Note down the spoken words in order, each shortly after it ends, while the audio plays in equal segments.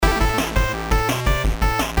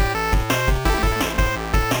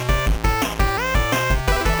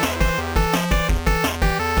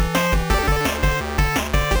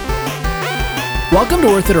Welcome to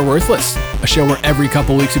Worth It or Worthless, a show where every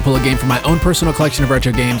couple weeks we pull a game from my own personal collection of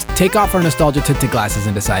retro games, take off our nostalgia-tinted glasses,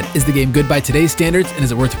 and decide, is the game good by today's standards, and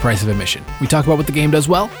is it worth the price of admission? We talk about what the game does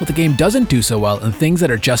well, what the game doesn't do so well, and things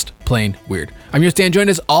that are just plain weird. I'm your Stan,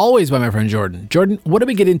 joined as always by my friend Jordan. Jordan, what do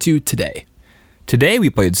we get into today? Today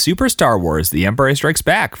we played Super Star Wars: The Empire Strikes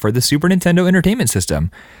Back for the Super Nintendo Entertainment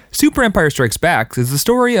System. Super Empire Strikes Back is the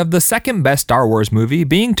story of the second best Star Wars movie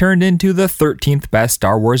being turned into the 13th best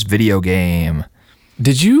Star Wars video game.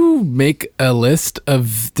 Did you make a list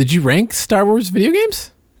of, did you rank Star Wars video games?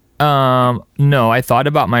 No, I thought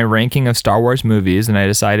about my ranking of Star Wars movies and I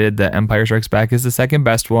decided that Empire Strikes Back is the second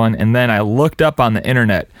best one. And then I looked up on the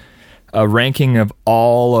internet a ranking of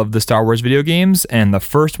all of the Star Wars video games. And the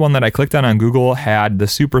first one that I clicked on Google had the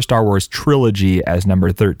Super Star Wars trilogy as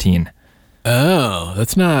number 13. Oh,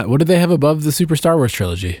 that's not, what did they have above the Super Star Wars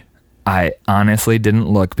trilogy? I honestly didn't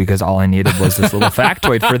look because all I needed was this little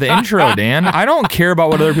factoid for the intro, Dan. I don't care about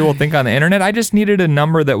what other people think on the internet. I just needed a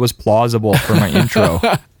number that was plausible for my intro.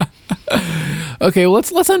 Okay, well,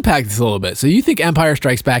 let's unpack this a little bit. So you think Empire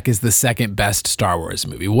Strikes Back is the second best Star Wars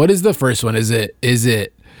movie. What is the first one? Is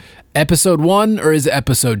it Episode 1 or is it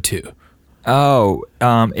Episode 2? Oh,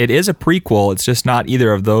 it is a prequel. It's just not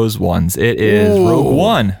either of those ones. It is Rogue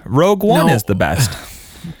One. Rogue One is the best.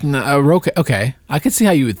 No, okay. I can see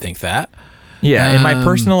how you would think that. Yeah, in my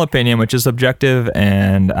personal opinion, which is subjective,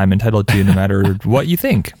 and I'm entitled to no matter what you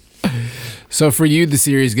think. So for you, the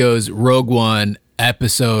series goes Rogue One,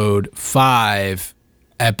 Episode 5,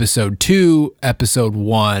 Episode 2, Episode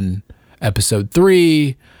 1, Episode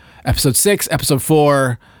 3, Episode 6, Episode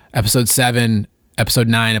 4, Episode 7, Episode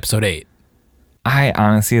 9, Episode 8. I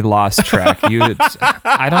honestly lost track.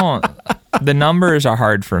 The numbers are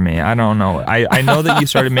hard for me. I don't know. I know that you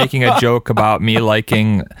started making a joke about me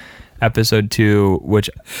liking Episode 2, which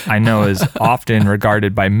I know is often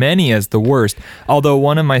regarded by many as the worst, although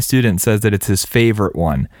one of my students says that it's his favorite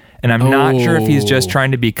one. And I'm not sure if he's just trying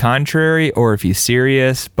to be contrary or if he's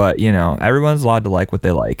serious, but, you know, everyone's allowed to like what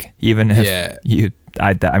they like, even if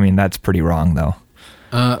I mean, that's pretty wrong, though.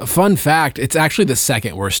 Fun fact, it's actually the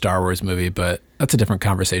second worst Star Wars movie, but that's a different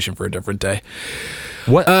conversation for a different day.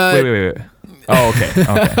 What? Wait. Oh, okay.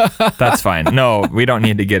 That's fine. No, we don't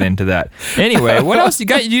need to get into that. Anyway, what else you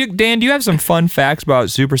got? Dan, do you have some fun facts about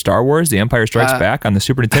Super Star Wars: The Empire Strikes Back on the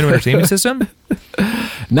Super Nintendo Entertainment System?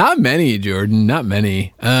 Not many, Jordan. Not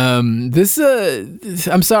many. I'm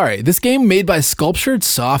sorry. This game made by Sculptured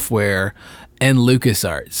Software and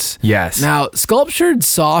LucasArts. Yes. Now, Sculptured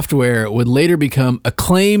Software would later become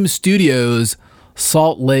Acclaim Studios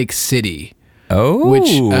Salt Lake City. Oh. Which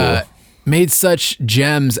made such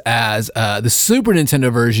gems as the Super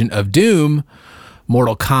Nintendo version of Doom,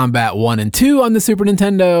 Mortal Kombat 1 and 2 on the Super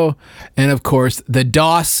Nintendo, and of course, the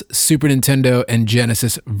DOS, Super Nintendo, and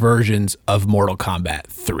Genesis versions of Mortal Kombat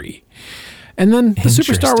 3. And then the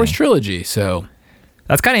Super Star Wars trilogy, so...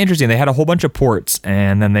 That's kind of interesting. They had a whole bunch of ports,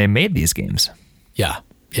 and then they made these games. Yep.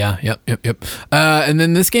 And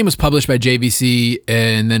then this game was published by JVC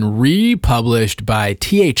and then republished by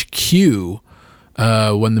THQ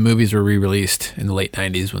when the movies were re-released in the late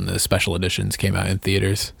 90s when the special editions came out in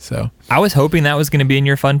theaters. So I was hoping that was going to be in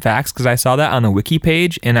your fun facts because I saw that on the wiki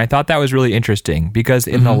page, and I thought that was really interesting because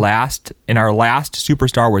in our last Super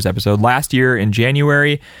Star Wars episode last year in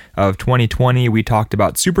January of 2020, we talked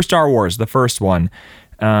about Super Star Wars, the first one.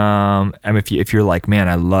 And if you're like, man,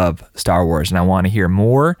 I love Star Wars and I want to hear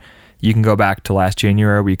more, you can go back to last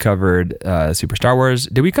January. We covered Super Star Wars.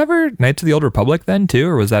 Did we cover Knights of the Old Republic then too,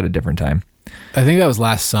 or was that a different time? I think that was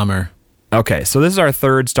last summer. Okay, so this is our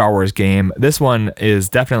third Star Wars game. This one is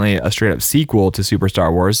definitely a straight up sequel to Super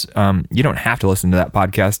Star Wars. You don't have to listen to that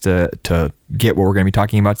podcast to get what we're going to be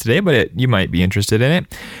talking about today, but you might be interested in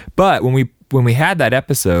it. But when we had that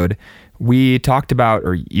episode, we talked about,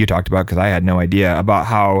 or you talked about, because I had no idea, about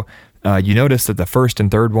how you noticed that the first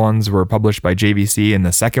and third ones were published by JVC and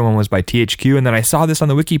the second one was by THQ. And then I saw this on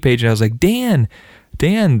the wiki page and I was like, Dan,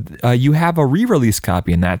 you have a re-release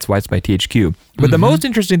copy, and that's why it's by THQ. But the most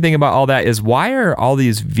interesting thing about all that is why are all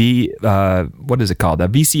these VCR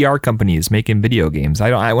companies making video games?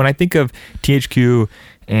 When I think of THQ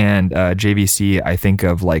and JVC, I think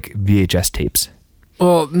of like VHS tapes.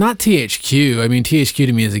 Well, not THQ. I mean, THQ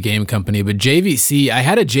to me is a game company, but JVC, I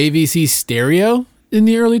had a JVC stereo in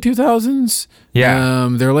the early 2000s. Yeah.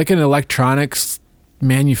 They're like an electronics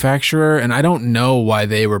manufacturer, and I don't know why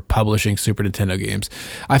they were publishing Super Nintendo games.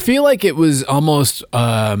 I feel like it was almost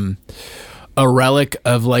a relic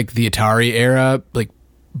of like the Atari era, like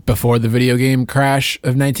before the video game crash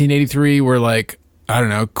of 1983, where like, I don't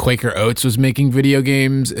know, Quaker Oats was making video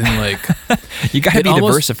games and like... You got to be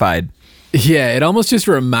diversified. Yeah, it almost just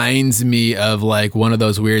reminds me of like one of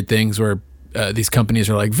those weird things where these companies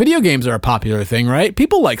are like, video games are a popular thing, right?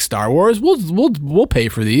 People like Star Wars. We'll pay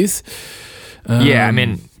for these. Yeah, I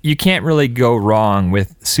mean, you can't really go wrong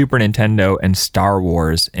with Super Nintendo and Star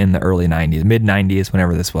Wars in the early 90s, mid 90s,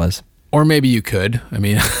 whenever this was. Or maybe you could. I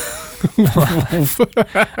mean,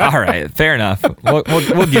 all right, fair enough.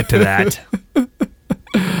 We'll get to that.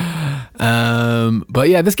 But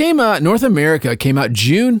yeah, this game, North America, came out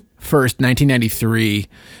June 1st, 1993.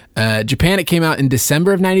 Japan, it came out in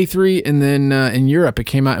December of 93. And then in Europe, it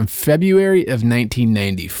came out in February of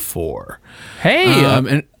 1994. Hey,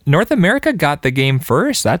 and North America got the game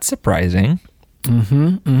first. That's surprising.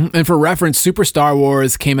 And for reference, Super Star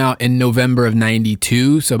Wars came out in November of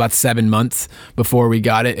 92, so about 7 months before we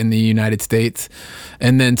got it in the United States.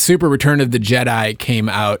 And then Super Return of the Jedi came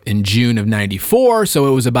out in June of 94, so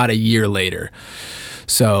it was about a year later.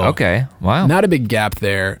 So okay, wow. Not a big gap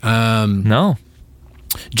there. No.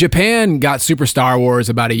 Japan got Super Star Wars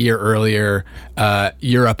about a year earlier.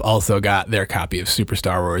 Europe also got their copy of Super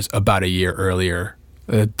Star Wars about a year earlier.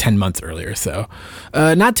 10 months earlier, so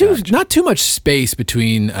not too much space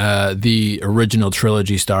between the original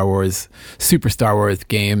trilogy Super Star Wars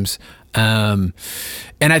games, and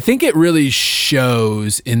I think it really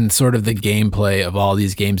shows in sort of the gameplay of all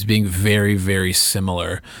these games being very, very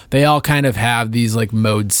similar. They all kind of have these like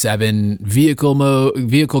Mode 7 vehicle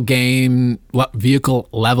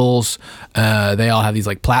levels. They all have these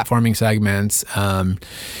like platforming segments.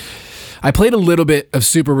 I played a little bit of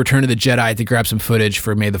Super Return of the Jedi to grab some footage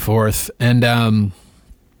for May the 4th, and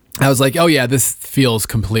I was like, oh yeah, this feels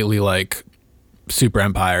completely like Super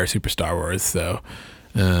Empire, Super Star Wars, so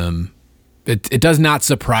it does not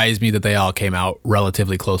surprise me that they all came out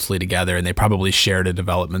relatively closely together, and they probably shared a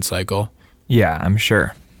development cycle. Yeah, I'm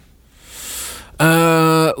sure.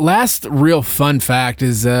 Last real fun fact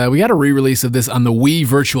is we got a re-release of this on the Wii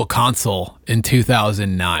Virtual Console in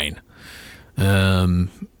 2009.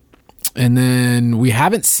 And then we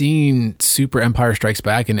haven't seen Super Empire Strikes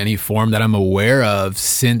Back in any form that I'm aware of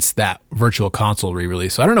since that Virtual Console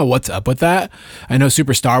re-release. So I don't know what's up with that. I know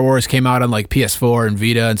Super Star Wars came out on like PS4 and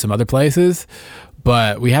Vita and some other places,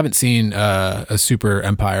 but we haven't seen a Super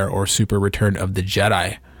Empire or Super Return of the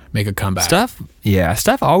Jedi make a comeback. Stuff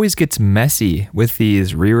always gets messy with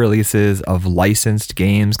these re-releases of licensed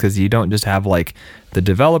games because you don't just have like the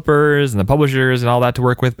developers and the publishers and all that to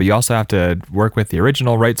work with, but you also have to work with the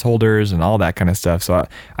original rights holders and all that kind of stuff. So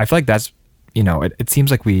I feel like that's, it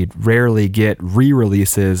seems like we rarely get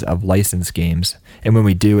re-releases of licensed games. And when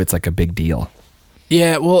we do, it's like a big deal.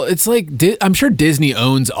 Yeah, well, it's like, I'm sure Disney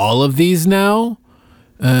owns all of these now.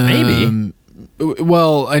 Maybe.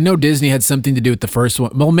 Well, I know Disney had something to do with the first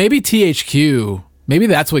one. Well, maybe THQ. Maybe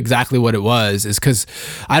that's exactly what it was, is because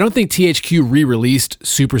I don't think THQ re-released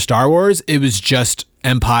Super Star Wars. It was just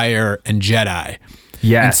Empire and Jedi.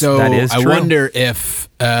 Yes, and so that is true. I wonder if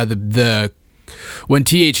when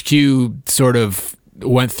THQ sort of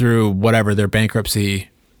went through whatever their bankruptcy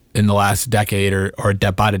in the last decade or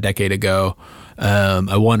about a decade ago,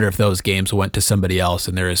 I wonder if those games went to somebody else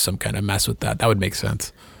and there is some kind of mess with that. That would make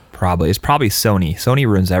sense. Probably. It's probably Sony. Sony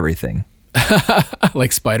ruins everything.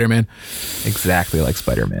 Like Spider-Man. Exactly like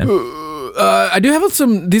Spider-Man. I do have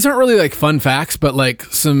some, these aren't really like fun facts, but like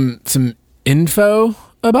some info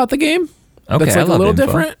about the game. Okay, that's like I love a little info.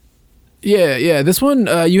 different. Yeah. This one,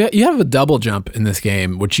 you have a double jump in this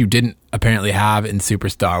game, which you didn't apparently have in Super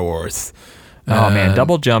Star Wars. Oh man,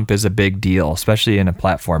 double jump is a big deal, especially in a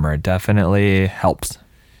platformer. It definitely helps.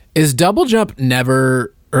 Is double jump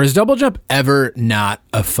ever not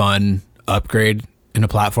a fun upgrade in a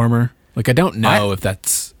platformer? Like, I don't know if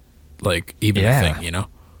that's like even a thing,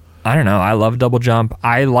 I don't know. I love double jump.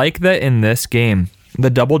 I like that in this game, the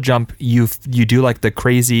double jump, you do like the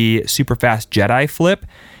crazy super fast Jedi flip.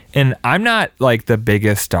 And I'm not like the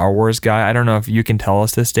biggest Star Wars guy. I don't know if you can tell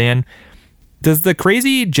us this, Dan. Does the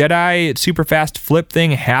crazy Jedi super fast flip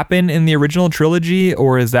thing happen in the original trilogy,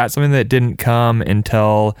 or is that something that didn't come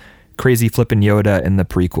until crazy flippin' Yoda in the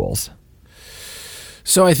prequels?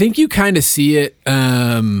 So I think you kind of see it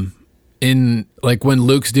in like when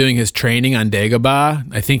Luke's doing his training on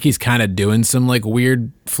Dagobah. I think he's kind of doing some like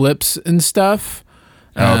weird flips and stuff.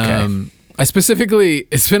 Okay. I specifically,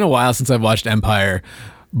 it's been a while since I've watched Empire,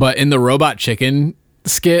 but in the Robot Chicken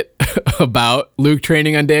skit about Luke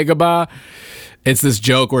training on Dagobah, it's this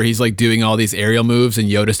joke where he's like doing all these aerial moves and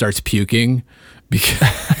Yoda starts puking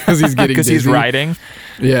because he's getting because he's riding.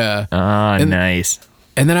 Yeah. Nice.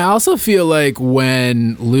 And then I also feel like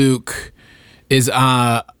when Luke is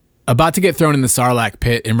about to get thrown in the Sarlacc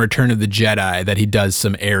pit in Return of the Jedi, that he does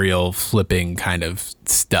some aerial flipping kind of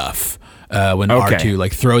stuff. when Okay. R2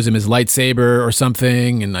 like throws him his lightsaber or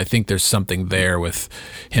something, and I think there's something there with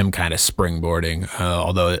him kind of springboarding.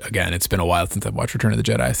 Although again, it's been a while since I've watched Return of the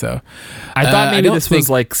Jedi, so I thought maybe don't this was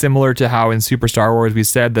like similar to how in Super Star Wars we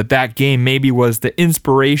said that game maybe was the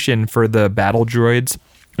inspiration for the battle droids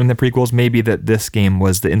in the prequels. Maybe that this game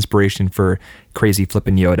was the inspiration for crazy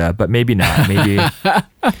flippin' Yoda, but maybe not. Maybe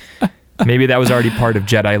maybe that was already part of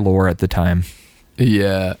Jedi lore at the time.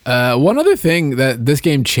 Yeah. One other thing that this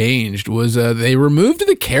game changed was they removed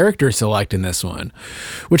the character select in this one,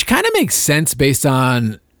 which kind of makes sense based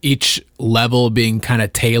on each level being kind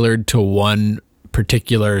of tailored to one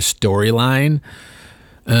particular storyline.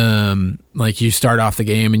 Like you start off the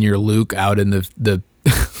game and you're Luke out in the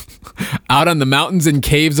out on the mountains and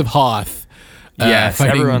caves of Hoth, Yes,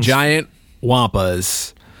 fighting giant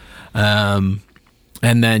wampas.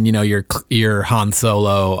 And then, you're Han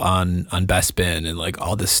Solo on Bespin and like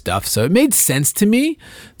all this stuff. So it made sense to me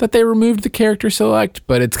that they removed the character select,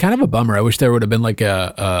 but it's kind of a bummer. I wish there would have been like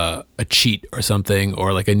a cheat or something,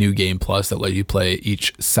 or like a new game plus that let you play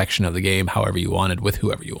each section of the game however you wanted with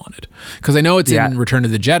whoever you wanted. Because I know it's in Return of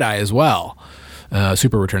the Jedi as well,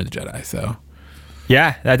 Super Return of the Jedi. So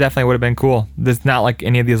Yeah, that definitely would have been cool. It's not like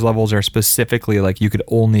any of these levels are specifically like you could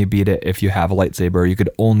only beat it if you have a lightsaber, or you could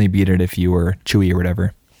only beat it if you were Chewie or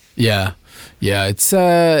whatever. Yeah. It's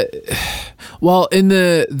well, in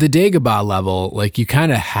the Dagobah level, like you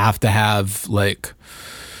kind of have to have like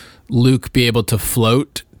Luke be able to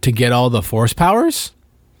float to get all the Force powers.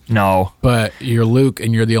 No, But you're Luke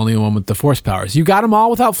and you're the only one with the Force powers. You got them all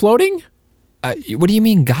without floating? what do you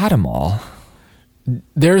mean got them all?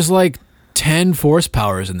 There's like 10 Force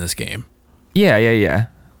powers in this game, Yeah.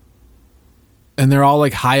 and they're all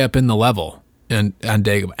like high up in the level and on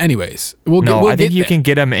Dagobah. Anyways, I think you can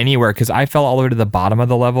get them anywhere, because I fell all the way to the bottom of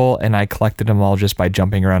the level and I collected them all just by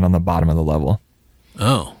jumping around on the bottom of the level.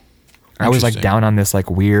 Oh, I was like interesting. down on this like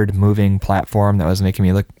weird moving platform that was making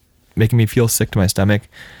me feel sick to my stomach.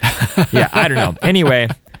 Yeah, I don't know. Anyway,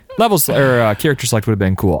 levels or character select would have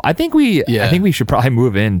been cool. I think we should probably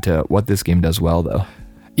move into what this game does well, though.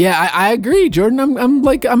 Yeah, I agree, Jordan. I'm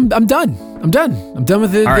done. I'm done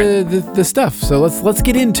with the stuff. So let's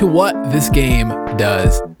get into what this game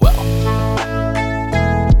does well.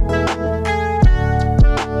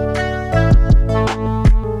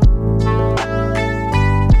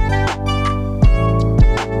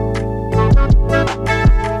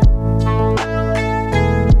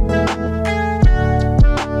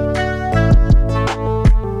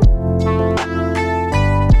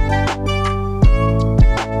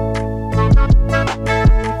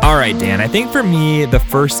 All right, Dan, I think for me, the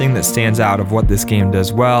first thing that stands out of what this game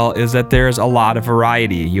does well is that there's a lot of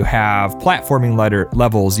variety. You have platforming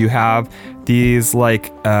levels. You have these like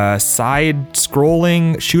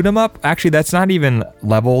side-scrolling shoot 'em up. Actually, that's not even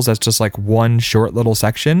levels. That's just like one short little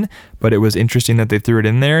section, but it was interesting that they threw it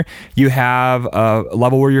in there. You have a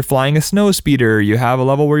level where you're flying a snow speeder. You have a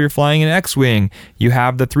level where you're flying an X-Wing. You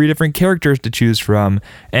have the 3 different characters to choose from.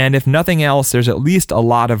 And if nothing else, there's at least a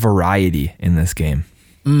lot of variety in this game.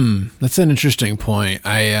 That's an interesting point.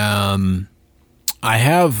 I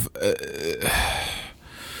have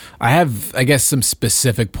I guess some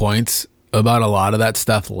specific points about a lot of that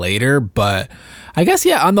stuff later, but I guess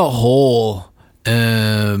on the whole,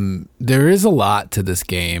 there is a lot to this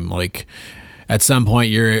game. Like at some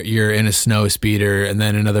point you're in a snow speeder, and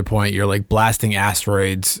then another point you're like blasting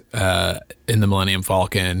asteroids in the Millennium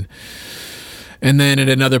Falcon. And then at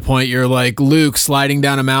another point, you're like Luke sliding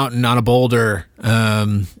down a mountain on a boulder.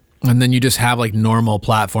 And then you just have like normal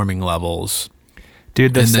platforming levels.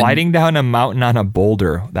 Dude, the sliding down a mountain on a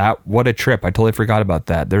boulder, what a trip. I totally forgot about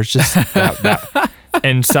that. There's just that.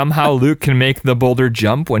 And somehow Luke can make the boulder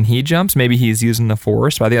jump when he jumps. Maybe he's using the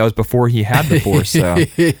Force. But I think that was before he had the Force. So.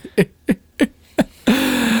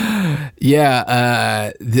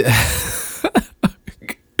 Yeah.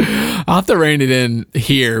 I'll have to rein it in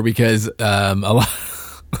here because I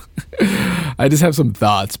just have some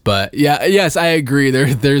thoughts, but yes, I agree.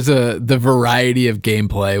 There's the variety of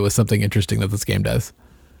gameplay was something interesting that this game does.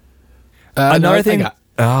 Another thing.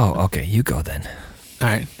 Okay, you go then. All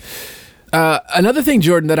right. Another thing,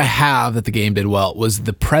 Jordan, that I have that the game did well was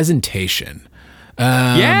the presentation.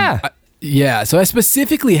 Yeah, so I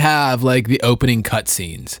specifically have like the opening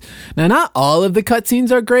cutscenes. Now, not all of the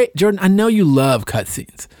cutscenes are great, Jordan. I know you love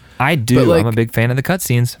cutscenes. I do. I'm a big fan of the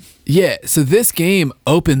cutscenes. Yeah, so this game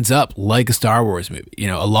opens up like a Star Wars movie,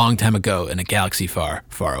 a long time ago in a galaxy far,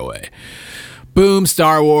 far away. Boom,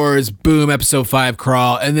 Star Wars, boom, Episode 5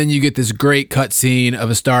 crawl, and then you get this great cutscene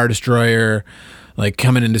of a Star Destroyer like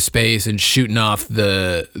coming into space and shooting off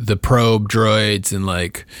the probe droids, and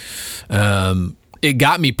like it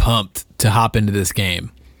got me pumped to hop into this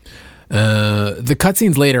game. The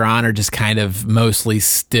cutscenes later on are just kind of mostly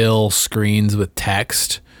still screens with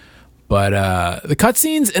text. But the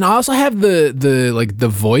cutscenes, and I also have the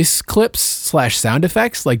voice clips / sound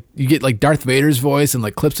effects. Like you get like Darth Vader's voice and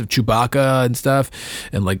like clips of Chewbacca and stuff,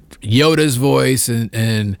 and like Yoda's voice,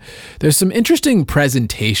 and there's some interesting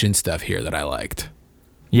presentation stuff here that I liked.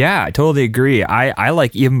 Yeah, I totally agree. I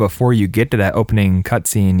like, even before you get to that opening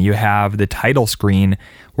cutscene, you have the title screen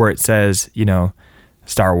where it says,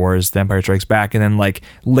 Star Wars, The Empire Strikes Back, and then like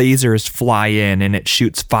lasers fly in and it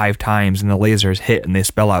shoots 5 times and the lasers hit and they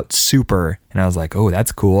spell out super. And I was like, oh,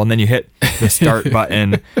 that's cool. And then you hit the start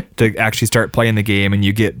button to actually start playing the game and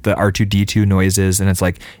you get the R2-D2 noises and it's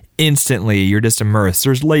like instantly you're just immersed.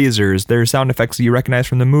 There's lasers, there's sound effects that you recognize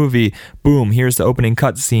from the movie. Boom, here's the opening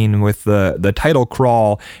cutscene with the title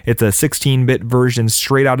crawl. It's a 16-bit version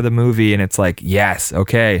straight out of the movie and it's like, yes,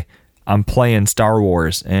 okay, I'm playing Star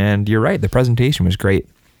Wars. And you're right, the presentation was great.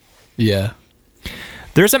 Yeah.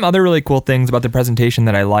 There's some other really cool things about the presentation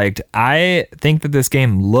that I liked. I think that this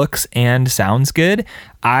game looks and sounds good.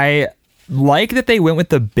 I like that they went with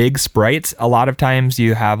the big sprites. A lot of times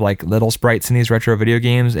you have like little sprites in these retro video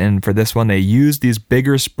games, and for this one they used these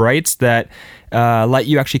bigger sprites that let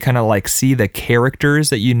you actually kind of like see the characters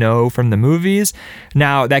that you know from the movies.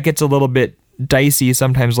 Now that gets a little bit dicey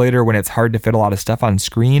sometimes later when it's hard to fit a lot of stuff on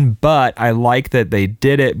screen, but I like that they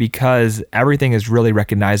did it because everything is really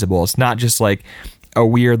recognizable. It's not just like a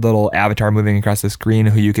weird little avatar moving across the screen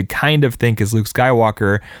who you could kind of think is Luke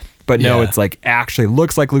Skywalker, but no, it's like actually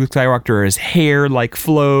looks like Luke Skywalker. His hair like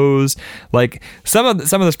flows. Like some of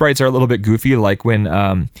the sprites are a little bit goofy, like when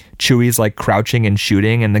Chewie's like crouching and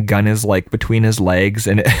shooting, and the gun is like between his legs,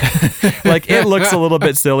 and it looks a little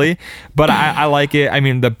bit silly. But I like it. I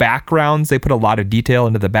mean, the backgrounds, they put a lot of detail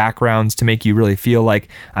into the backgrounds to make you really feel like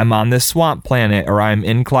I'm on this swamp planet, or I'm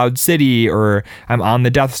in Cloud City, or I'm on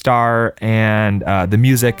the Death Star. And the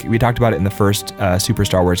music, we talked about it in the first Super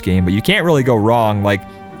Star Wars game, but you can't really go wrong. Like,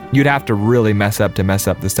 you'd have to really mess up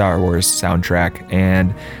the Star Wars soundtrack,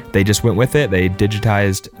 and they just went with it. They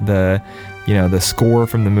digitized the score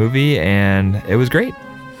from the movie, and it was great.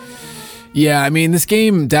 Yeah, I mean, this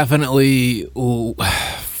game definitely,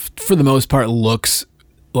 for the most part, looks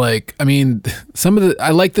like, I mean,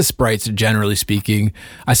 I like the sprites, generally speaking.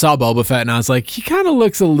 I saw Boba Fett, and I was like, he kind of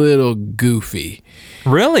looks a little goofy.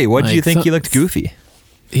 Really? What do you think he looked goofy?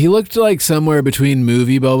 He looked like somewhere between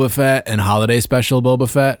movie Boba Fett and holiday special Boba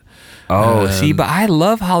Fett. Oh, see, but I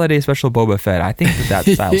love holiday special Boba Fett. I think that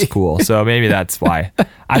style's cool. So maybe that's why.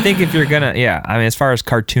 I think if you're gonna, I mean, as far as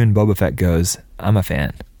cartoon Boba Fett goes, I'm a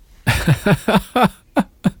fan.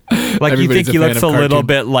 Like, you think he looks a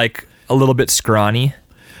little bit scrawny?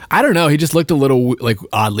 I don't know. He just looked a little like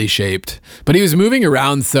oddly shaped, but he was moving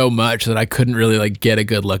around so much that I couldn't really like get a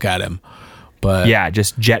good look at him. But yeah,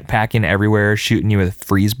 just jetpacking everywhere, shooting you with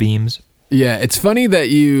freeze beams. Yeah, it's funny that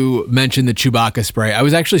you mentioned the Chewbacca sprite. I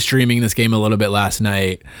was actually streaming this game a little bit last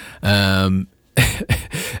night, and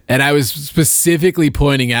I was specifically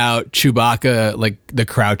pointing out Chewbacca, like the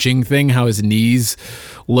crouching thing, how his knees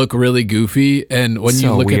look really goofy. And when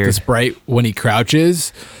you look at the sprite when he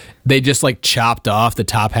crouches, they just like chopped off the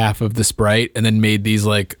top half of the sprite and then made these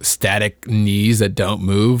like static knees that don't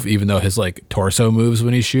move, even though his like torso moves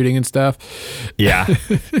when he's shooting and stuff. Yeah.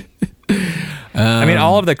 I mean,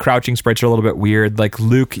 all of the crouching sprites are a little bit weird. Like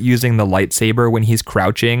Luke using the lightsaber when he's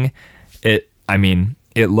crouching, it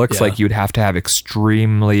looks like you'd have to have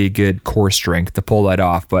extremely good core strength to pull that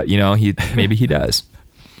off. But maybe he does.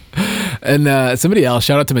 And somebody else,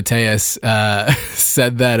 shout out to Mateus,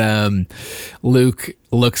 said that Luke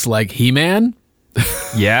looks like He-Man.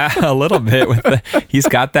 Yeah, a little bit. He's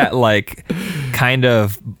got that like kind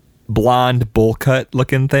of blonde bowl cut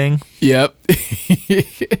looking thing. Yep.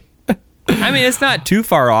 I mean, it's not too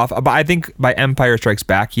far off, but I think by Empire Strikes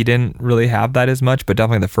Back, he didn't really have that as much, but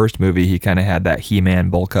definitely the first movie, he kind of had that He-Man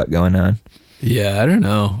bowl cut going on. Yeah, I don't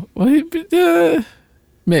know. Well, I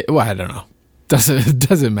don't know.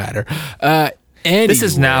 Doesn't matter. Anyway. This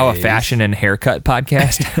is now a fashion and haircut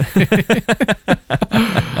podcast.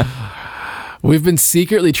 We've been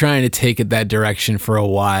secretly trying to take it that direction for a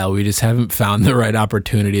while. We just haven't found the right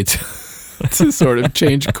opportunity to sort of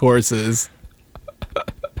change courses.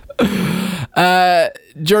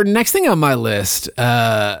 Jordan, next thing on my list,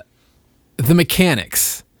 the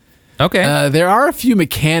mechanics. Okay. There are a few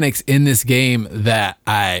mechanics in this game that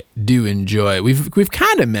I do enjoy. We've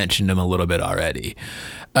kind of mentioned them a little bit already.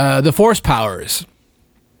 The force powers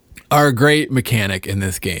are a great mechanic in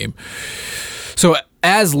this game. So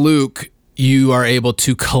as Luke, you are able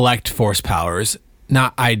to collect force powers.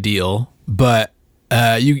 Not ideal, but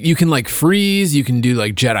You can like freeze, you can do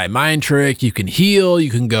like Jedi mind trick, you can heal, you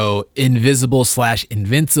can go invisible /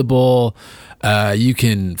 invincible, you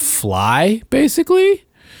can fly basically.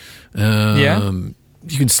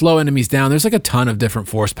 You can slow enemies down. There's like a ton of different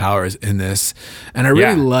force powers in this, and I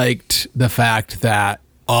really liked the fact that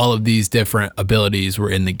all of these different abilities were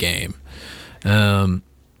in the game. Again,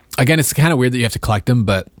 it's kind of weird that you have to collect them,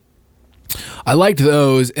 but I liked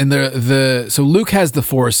those. And so Luke has the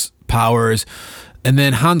force powers. And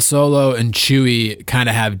then Han Solo and Chewie kind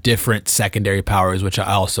of have different secondary powers, which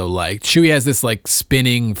I also liked. Chewie has this like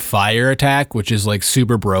spinning fire attack, which is like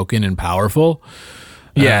super broken and powerful.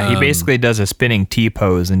 Yeah, he basically does a spinning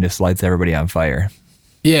T-pose and just lights everybody on fire.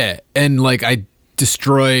 Yeah, and like I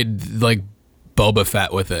destroyed like Boba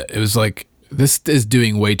Fett with it. It was like, this is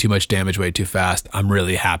doing way too much damage way too fast. I'm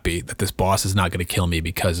really happy that this boss is not going to kill me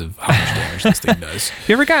because of how much damage this thing does.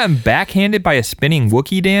 You ever gotten backhanded by a spinning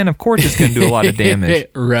Wookiee, Dan? Of course it's going to do a lot of damage.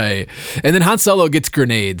 Right. And then Han Solo gets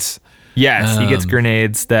grenades. Yes, he gets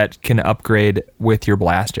grenades that can upgrade with your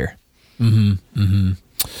blaster. It's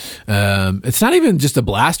not even just a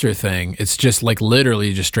blaster thing. It's just like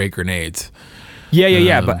literally just straight grenades.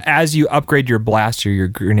 Yeah. But as you upgrade your blaster, your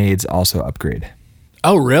grenades also upgrade.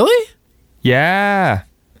 Oh, really? Yeah.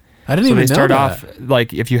 I didn't even know that. So they start off,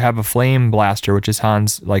 like, if you have a flame blaster, which is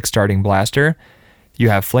Han's, like, starting blaster, you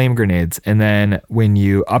have flame grenades. And then when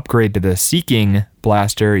you upgrade to the seeking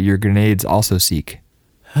blaster, your grenades also seek.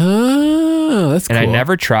 Oh, that's cool. And I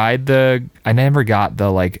never got the,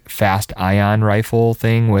 like, fast ion rifle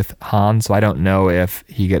thing with Han, so I don't know if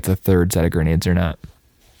he gets a third set of grenades or not.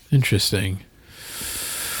 Interesting.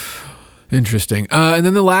 And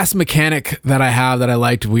then the last mechanic that I have that I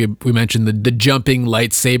liked, we mentioned the jumping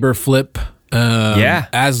lightsaber flip.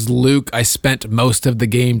 As Luke, I spent most of the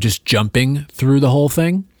game just jumping through the whole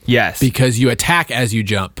thing. Yes. Because you attack as you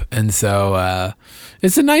jump. And so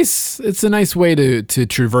it's a nice way to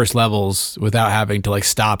traverse levels without having to like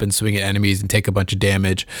stop and swing at enemies and take a bunch of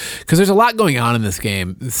damage. Because there's a lot going on in this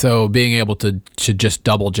game. So being able to just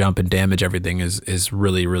double jump and damage everything is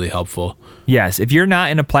really, really helpful. Yes, if you're not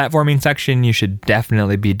in a platforming section, you should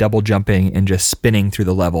definitely be double jumping and just spinning through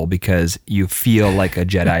the level because you feel like a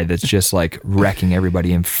Jedi that's just like wrecking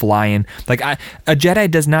everybody and flying. Like a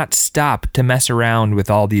Jedi does not stop to mess around with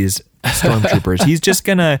all these stormtroopers. He's just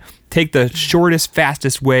gonna take the shortest,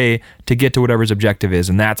 fastest way to get to whatever his objective is,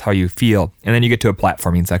 and that's how you feel. And then you get to a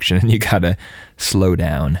platforming section and you gotta slow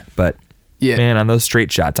down. But man, on those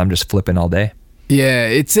straight shots, I'm just flipping all day. Yeah,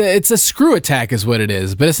 it's a screw attack is what it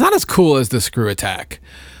is, but it's not as cool as the screw attack.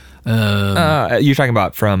 You're talking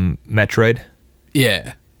about from Metroid?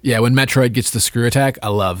 Yeah, when Metroid gets the screw attack, I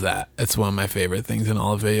love that. It's one of my favorite things in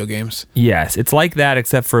all of video games. Yes, it's like that,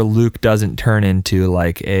 except for Luke doesn't turn into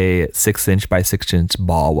like a 6-inch by 6-inch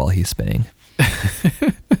ball while he's spinning.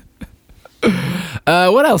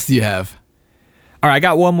 What else do you have? All right, I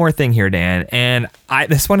got one more thing here, Dan, and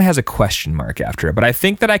this one has a question mark after it, but I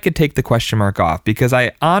think that I could take the question mark off because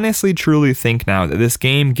I honestly, truly think now that this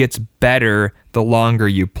game gets better the longer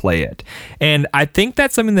you play it. And I think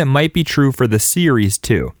that's something that might be true for the series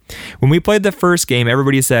too. When we played the first game,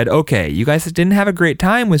 everybody said, okay, you guys didn't have a great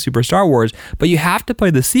time with Super Star Wars, but you have to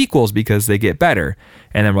play the sequels because they get better.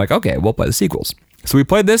 And then we're like, okay, we'll play the sequels. So we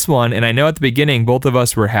played this one, and I know at the beginning, both of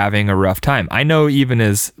us were having a rough time. I know even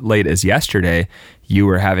as late as yesterday, you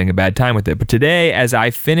were having a bad time with it. But today, as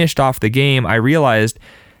I finished off the game, I realized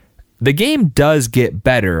the game does get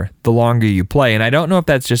better the longer you play. And I don't know if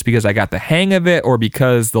that's just because I got the hang of it or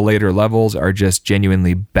because the later levels are just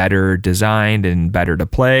genuinely better designed and better to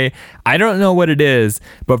play. I don't know what it is,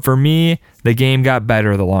 but for me, the game got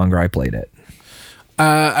better the longer I played it.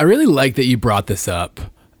 I really like that you brought this up.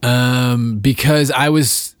 Because I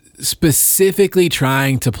was specifically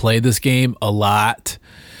trying to play this game a lot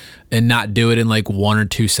and not do it in like 1 or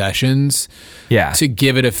 2 sessions to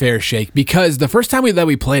give it a fair shake. Because the first time that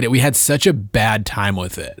we played it, we had such a bad time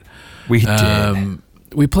with it. We did.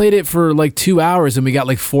 We played it for like 2 hours and we got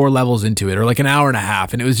like 4 levels into it, or like an hour and a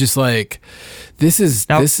half. And it was just like, this is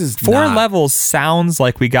 4 levels sounds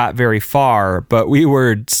like we got very far, but we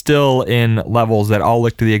were still in levels that all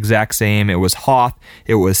looked the exact same. It was Hoth,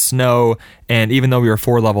 it was snow. And even though we were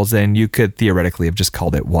 4 levels in, you could theoretically have just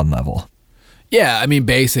called it 1 level. Yeah, I mean,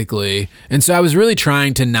 basically. And so I was really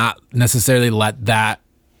trying to not necessarily let that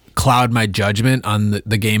cloud my judgment on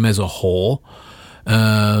the game as a whole.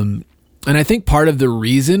 And I think part of the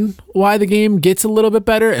reason why the game gets a little bit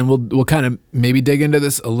better, and we'll kind of maybe dig into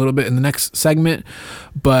this a little bit in the next segment,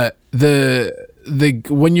 but the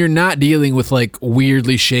when you're not dealing with like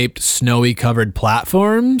weirdly shaped, snowy covered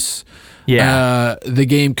platforms, the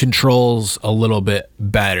game controls a little bit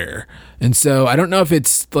better. And so I don't know if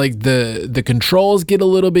it's like the controls get a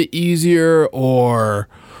little bit easier or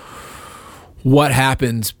what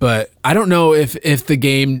happens, but I don't know if the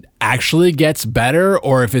game actually gets better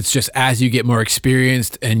or if it's just as you get more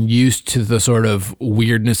experienced and used to the sort of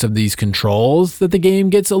weirdness of these controls that the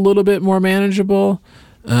game gets a little bit more manageable.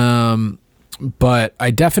 But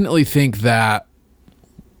I definitely think that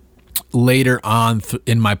later on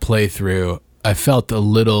in my playthrough, I felt a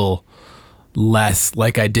little less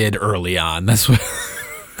like I did early on. That's what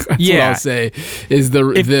what I'll say is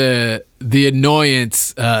the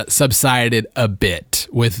annoyance subsided a bit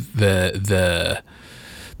with the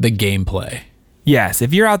gameplay. Yes,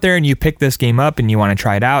 if you're out there and you pick this game up and you want to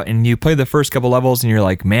try it out and you play the first couple levels and you're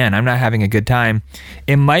like, man, I'm not having a good time,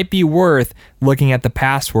 it might be worth looking at the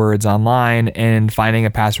passwords online and finding a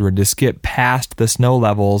password to skip past the snow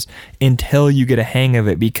levels until you get a hang of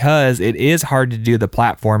it, because it is hard to do the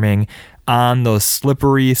platforming on those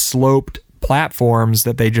slippery, sloped platforms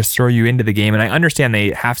that they just throw you into the game. And I understand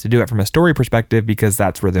they have to do it from a story perspective because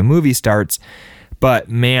that's where the movie starts. But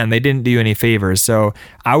man, they didn't do you any favors. So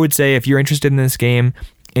I would say if you're interested in this game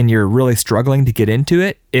and you're really struggling to get into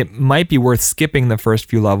it, it might be worth skipping the first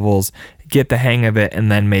few levels, get the hang of it,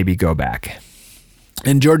 and then maybe go back.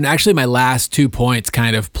 And Jordan, actually my last 2 points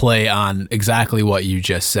kind of play on exactly what you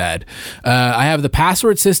just said. I have the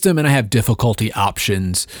password system and I have difficulty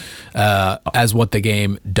options as what the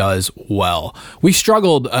game does well. We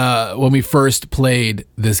struggled when we first played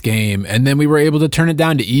this game, and then we were able to turn it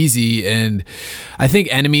down to easy, and I think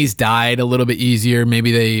enemies died a little bit easier.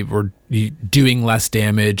 Maybe they were doing less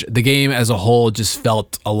damage. The game as a whole just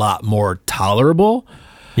felt a lot more tolerable.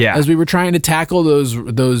 Yeah. As we were trying to tackle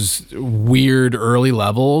those weird early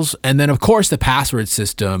levels. And then, of course, the password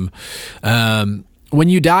system. When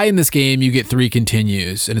you die in this game, you get 3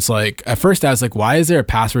 continues. And it's like, at first I was like, why is there a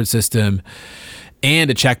password system and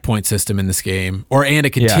a checkpoint system in this game? And a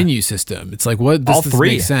continue system? It's like, what? This doesn't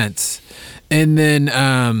make sense. And then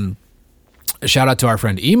shout out to our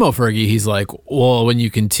friend Emo Fergie. He's like, well, when you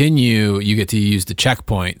continue, you get to use the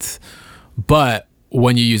checkpoints. But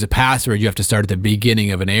when you use a password, you have to start at the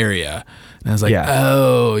beginning of an area. And I was like,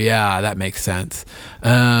 oh, yeah, that makes sense.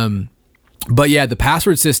 But yeah, the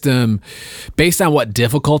password system, based on what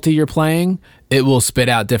difficulty you're playing, it will spit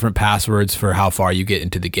out different passwords for how far you get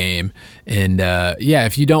into the game. And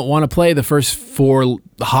if you don't want to play the first 4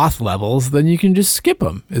 Hoth levels, then you can just skip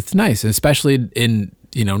them. It's nice, and especially in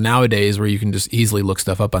nowadays where you can just easily look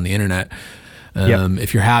stuff up on the internet.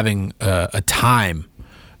 If you're having a time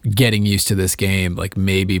getting used to this game, like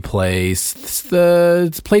maybe play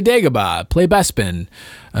Dagobah, play Bespin,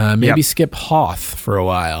 maybe skip Hoth for a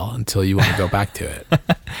while until you want to go back to it.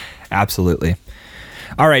 Absolutely.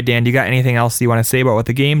 All right, Dan, do you got anything else you want to say about what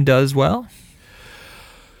the game does well?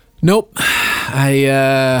 Nope.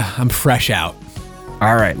 I'm fresh out.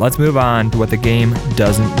 All right, let's move on to what the game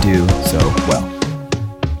doesn't do so well.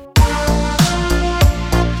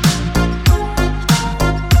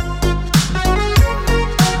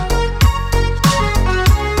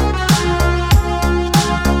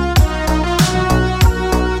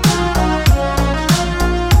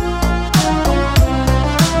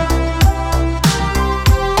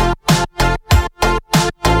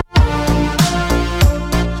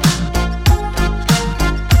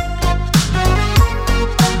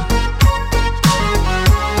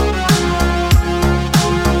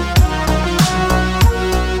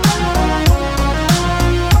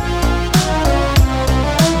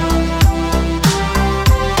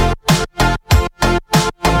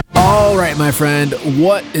 My friend,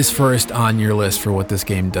 what is first on your list for what this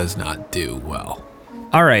game does not do well?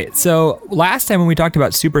 All right, so last time when we talked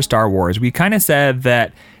about Super Star Wars, we kind of said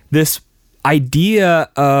that this idea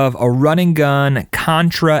of a run and gun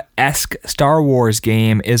Contra-esque Star Wars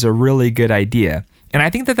game is a really good idea. And I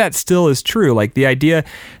think that still is true. Like the idea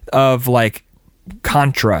of like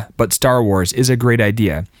Contra, but Star Wars is a great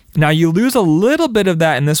idea. Now you lose a little bit of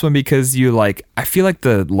that in this one because I feel like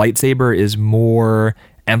the lightsaber is more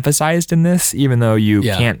emphasized in this, even though you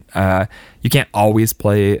can't always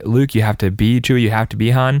play Luke. You have to be Chewie, you have to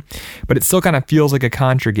be Han, but it still kind of feels like a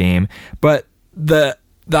Contra game. But the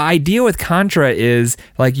idea with Contra is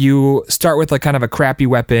like you start with like kind of a crappy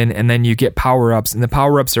weapon and then you get power-ups, and the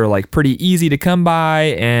power-ups are like pretty easy to come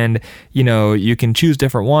by, and you can choose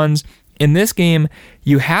different ones. In this game,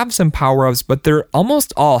 you have some power-ups, but they're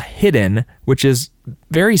almost all hidden, which is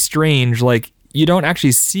very strange. Like you don't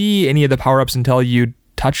actually see any of the power-ups until you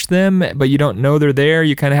touch them, but you don't know they're there.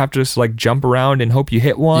 You kind of have to just like jump around and hope you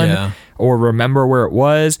hit one or remember where it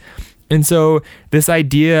was. And so this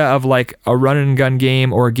idea of like a run and gun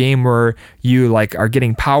game or a game where you like are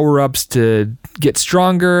getting power-ups to get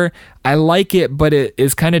stronger, I like it, but it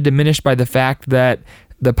is kind of diminished by the fact that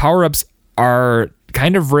the power-ups are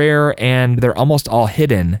kind of rare and they're almost all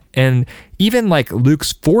hidden. And even like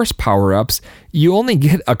Luke's Force power-ups, you only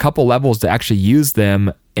get a couple levels to actually use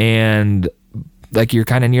them, and like you're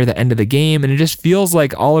kind of near the end of the game, and it just feels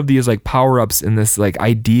like all of these like power-ups in this like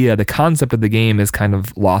idea, the concept of the game is kind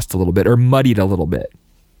of lost a little bit or muddied a little bit.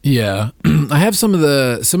 Yeah. I have some of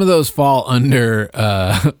those fall under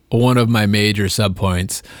one of my major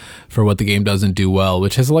subpoints for what the game doesn't do well,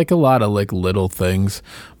 which has like a lot of like little things.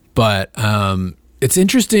 But it's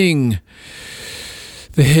interesting,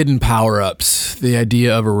 the hidden power-ups, the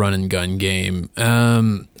idea of a run and gun game.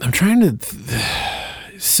 I'm trying to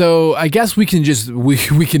so I guess we can just we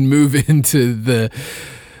can move into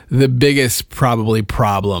the biggest probably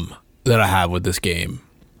problem that I have with this game.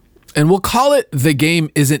 And we'll call it the game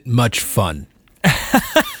isn't much fun.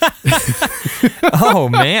 Oh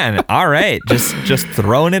man. All right. Just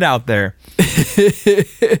throwing it out there.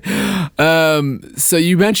 So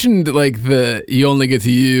you mentioned like you only get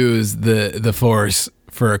to use the Force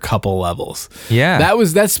for a couple levels. Yeah.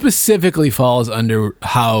 That specifically falls under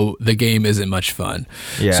how the game isn't much fun.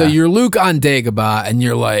 Yeah. So you're Luke on Dagobah and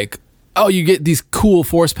you're like, oh, you get these cool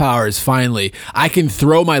Force powers finally. I can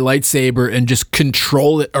throw my lightsaber and just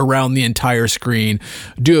control it around the entire screen,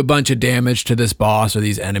 do a bunch of damage to this boss or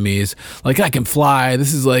these enemies. Like I can fly.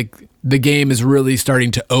 This is like the game is really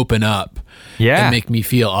starting to open up. Yeah. And make me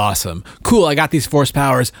feel awesome. Cool, I got these Force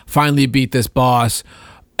powers, finally beat this boss,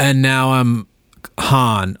 and now I'm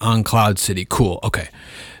Han on Cloud City. Cool, okay.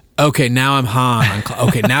 Okay, now I'm Han.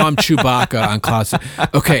 Okay, now I'm Chewbacca on Cloud City.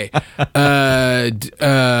 Okay.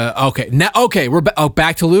 Okay, we're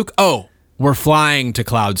back to Luke. Oh, we're flying to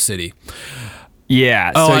Cloud City.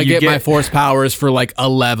 Yeah. Oh, so I you get my Force powers for like a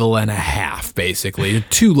level and a half, basically.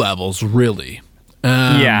 2 levels, really.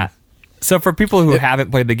 Yeah. So for people who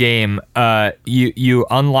haven't played the game, you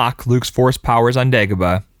unlock Luke's Force powers on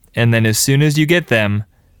Dagobah, and then as soon as you get them,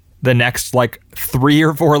 the next like 3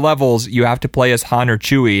 or 4 levels, you have to play as Han or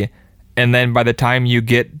Chewie, and then by the time you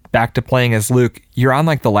get back to playing as Luke, you're on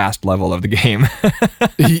like the last level of the game.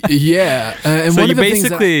 Yeah. And so one you of the things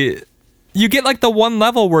basically you get like the one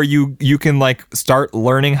level where you can like start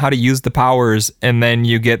learning how to use the powers, and then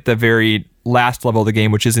you get the very last level of the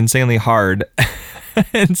game, which is insanely hard.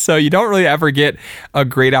 And so you don't really ever get a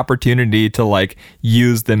great opportunity to like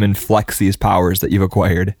use them and flex these powers that you've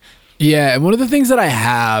acquired. Yeah, and one of the things that I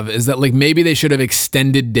have is that like maybe they should have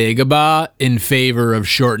extended Dagobah in favor of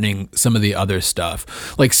shortening some of the other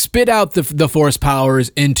stuff. Like spit out the Force powers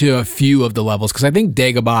into a few of the levels, because I think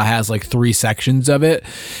Dagobah has like 3 sections of it,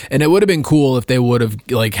 and it would have been cool if they would have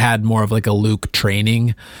like had more of like a Luke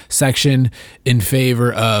training section in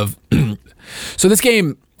favor of. So this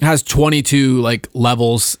game has 22 like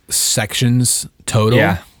levels sections total.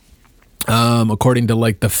 Yeah. According to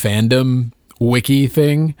like the fandom wiki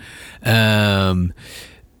thing.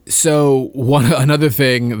 So another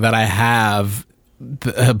thing that I have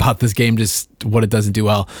about this game, just what it doesn't do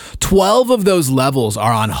well, 12 of those levels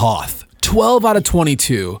are on Hoth. 12 out of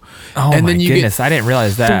 22. Oh and my goodness, I didn't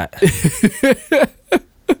realize that.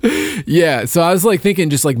 Yeah, so I was like thinking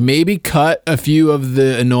just like maybe cut a few of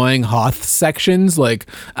the annoying Hoth sections, like,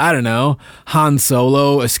 I don't know, Han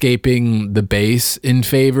Solo escaping the base in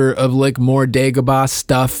favor of like more Dagobah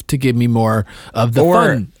stuff to give me more of the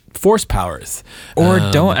fun Force powers. Or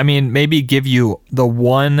maybe give you the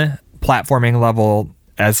one platforming level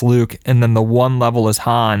as Luke and then the one level as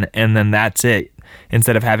Han, and then that's it,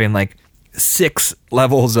 instead of having like 6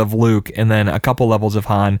 levels of Luke and then a couple levels of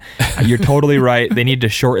Han. You're totally right. They need to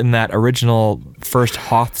shorten that original first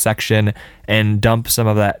Hoth section and dump some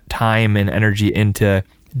of that time and energy into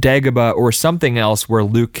Dagobah or something else where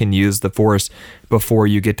Luke can use the Force before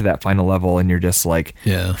you get to that final level and you're just like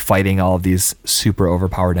fighting all of these super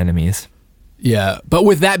overpowered enemies. Yeah, but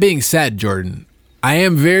with that being said, Jordan, I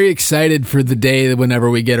am very excited for the day whenever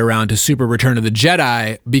we get around to Super Return of the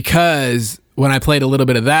Jedi, because when I played a little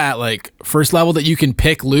bit of that, like first level that you can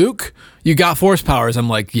pick Luke, you got Force powers. I'm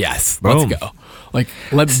like, yes, let's go. Like,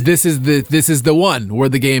 this is the one where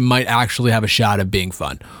the game might actually have a shot of being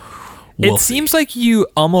fun. It seems like you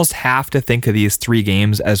almost have to think of these 3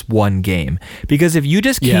 games as one game, because if you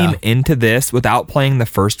just came into this without playing the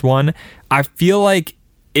first one, I feel like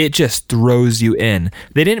it just throws you in.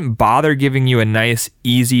 They didn't bother giving you a nice,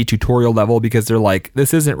 easy tutorial level because they're like,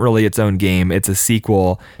 this isn't really its own game. It's a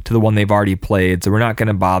sequel to the one they've already played. So we're not going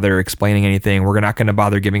to bother explaining anything. We're not going to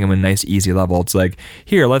bother giving them a nice, easy level. It's like,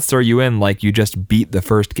 here, let's throw you in like you just beat the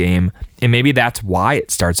first game. And maybe that's why it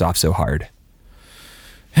starts off so hard.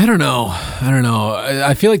 I don't know.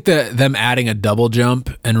 I feel like them adding a double jump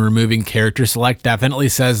and removing character select definitely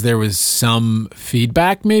says there was some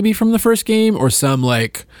feedback maybe from the first game, or some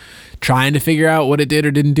like trying to figure out what it did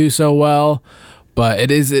or didn't do so well. But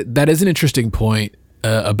that is an interesting point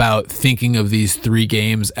about thinking of these 3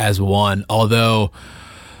 games as one. Although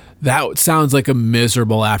that sounds like a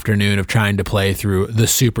miserable afternoon of trying to play through the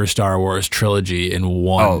Super Star Wars trilogy in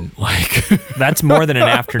one. That's more than an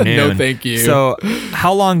afternoon. No, thank you. So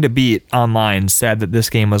How Long to Beat online said that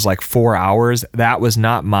this game was like 4 hours. That was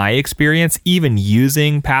not my experience. Even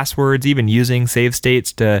using passwords, even using save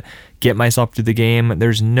states to get myself through the game,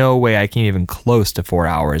 there's no way I came even close to 4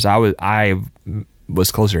 hours. I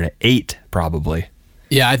was closer to 8 probably.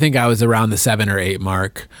 Yeah, I think I was around the 7 or 8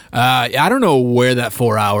 mark. I don't know where that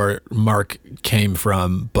 4-hour mark came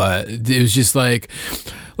from, but it was just like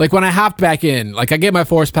when I hopped back in, like I get my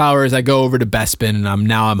force powers, I go over to Bespin, and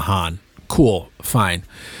I'm Han. Cool, fine.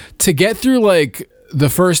 To get through like the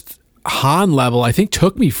first Han level, I think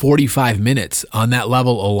took me 45 minutes on that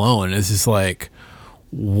level alone. It's just like,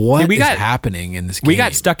 what is happening in this game? We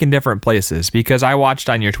got stuck in different places because I watched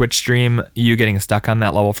on your Twitch stream you getting stuck on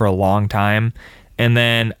that level for a long time. And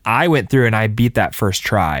then I went through and I beat that first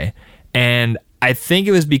try. And I think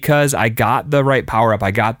it was because I got the right power up.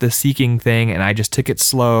 I got the seeking thing and I just took it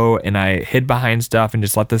slow and I hid behind stuff and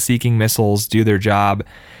just let the seeking missiles do their job.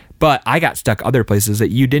 But I got stuck other places that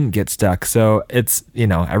you didn't get stuck. So it's,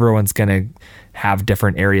 everyone's going to have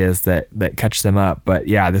different areas that catch them up. But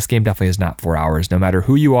yeah, this game definitely is not 4 hours, no matter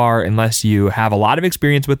who you are, unless you have a lot of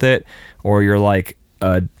experience with it or you're like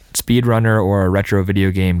a speedrunner or a retro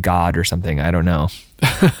video game god or something. I don't know.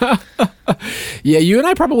 Yeah, you and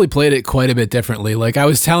I probably played it quite a bit differently. Like I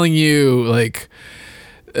was telling you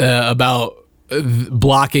about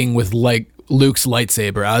blocking with like Luke's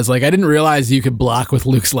lightsaber. I was like, I didn't realize you could block with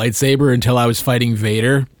Luke's lightsaber until I was fighting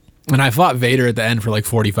Vader. And I fought Vader at the end for like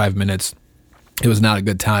 45 minutes. It was not a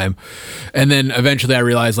good time. And then eventually I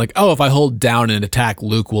realized like, oh, if I hold down and attack,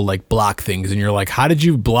 Luke will like block things. And you're like, how did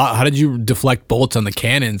you deflect bolts on the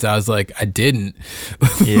cannons? I was like, I didn't.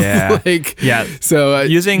 Yeah. Yeah. So we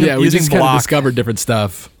using just kind of block, discovered different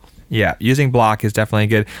stuff. Yeah. Using block is definitely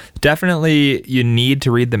good. Definitely you need to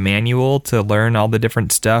read the manual to learn all the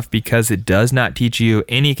different stuff because it does not teach you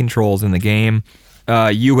any controls in the game.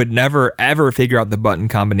 You would never ever figure out the button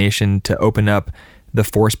combination to open up the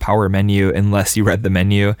force power menu unless you read the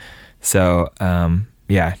menu. So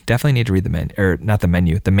yeah, definitely need to read the menu, or not the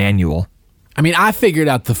menu, the manual. I mean, I figured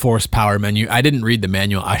out the force power menu. I didn't read the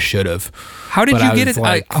manual. I should have. How did you get it?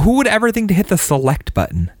 Like, who would ever think to hit the select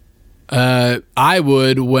button? I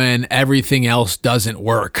would when everything else doesn't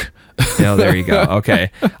work. Oh, there you go. Okay.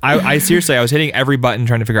 I seriously, I was hitting every button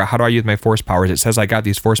trying to figure out how do I use my force powers. It says I got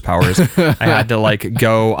these force powers. I had to like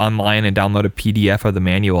go online and download a PDF of the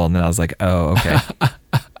manual, and then I was like, oh, okay.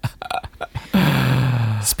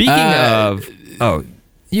 Speaking of,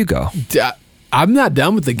 you go. I'm not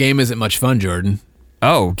done with the game. Isn't much fun, Jordan.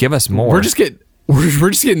 Oh, give us more. We're just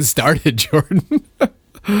getting started, Jordan.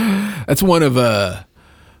 That's one of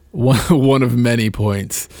many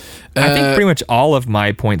points. I think pretty much all of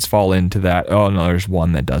my points fall into that. Oh no, there's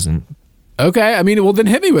one that doesn't. Okay, I mean, well then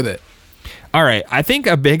hit me with it. All right, I think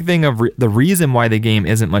a big thing of the reason why the game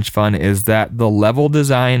isn't much fun is that the level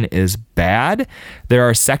design is bad. There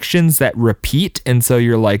are sections that repeat, and so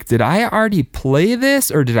you're like, did I already play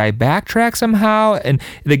this or did I backtrack somehow? And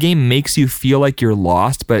the game makes you feel like you're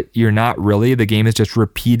lost, but you're not really. The game is just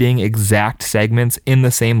repeating exact segments in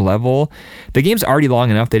the same level. The game's already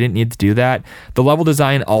long enough, they didn't need to do that. The level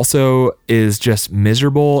design also is just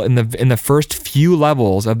miserable in the first few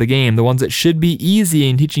levels of the game, the ones that should be easy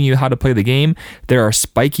in teaching you how to play the game. There are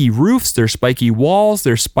spiky roofs, there's spiky walls,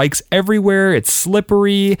 there's spikes everywhere, it's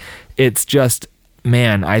slippery. It's just,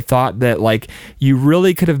 man, I thought that like you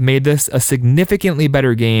really could have made this a significantly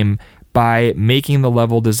better game by making the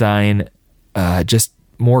level design just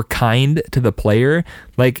more kind to the player.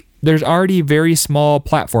 Like there's already very small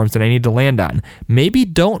platforms that I need to land on. Maybe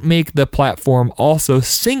don't make the platform also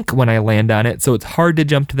sink when I land on it so it's hard to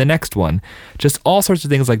jump to the next one. Just all sorts of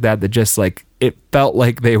things like that just like it felt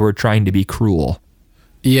like they were trying to be cruel.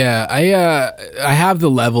 Yeah, I have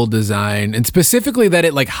the level design, and specifically that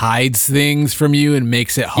it like hides things from you and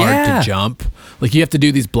makes it hard to jump. Like you have to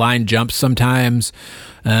do these blind jumps sometimes.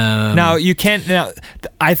 Now you can't. Now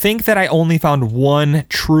I think that I only found one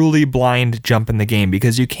truly blind jump in the game,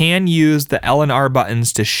 because you can use the L and R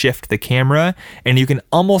buttons to shift the camera, and you can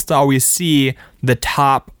almost always see the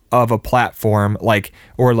top of a platform, a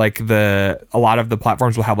lot of the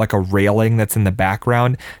platforms will have like a railing that's in the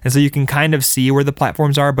background, and so you can kind of see where the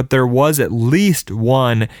platforms are, but there was at least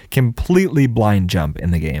one completely blind jump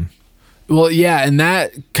in the game. Well, yeah, and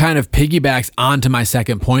that kind of piggybacks onto my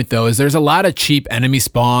second point, though, is there's a lot of cheap enemy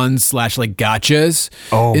spawns / like gotchas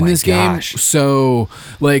in this game. So,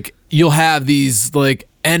 like, you'll have these, like,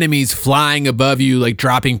 enemies flying above you, like,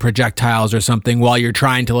 dropping projectiles or something while you're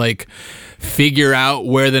trying to, like, figure out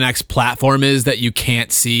where the next platform is that you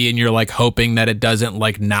can't see, and you're like hoping that it doesn't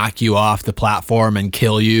like knock you off the platform and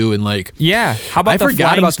kill you. And like, yeah, how about the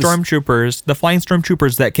flying stormtroopers, the flying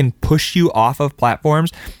stormtroopers that can push you off of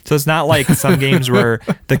platforms? So it's not like some games where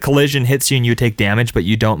the collision hits you and you take damage but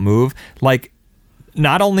you don't move. Like,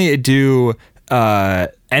 not only do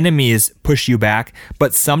enemies push you back,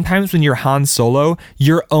 but sometimes when you're Han Solo,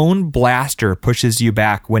 your own blaster pushes you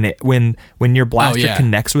back. When your blaster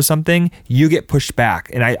connects with something, you get pushed back.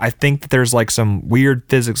 And I think that there's like some weird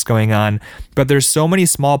physics going on, but there's so many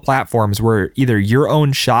small platforms where either your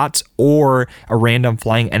own shots or a random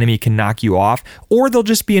flying enemy can knock you off, or there'll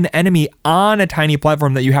just be an enemy on a tiny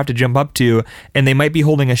platform that you have to jump up to, and they might be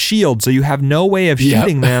holding a shield, so you have no way of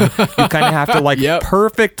shooting them. You kind of have to like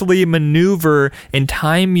perfectly maneuver and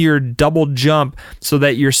time your double jump so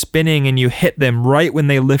that you're spinning and you hit them right when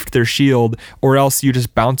they lift their shield, or else you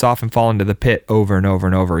just bounce off and fall into the pit over and over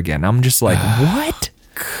and over again. I'm just like, what?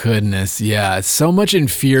 Goodness, yeah. So much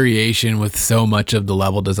infuriation with so much of the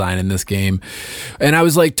level design in this game. And I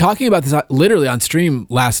was like talking about this literally on stream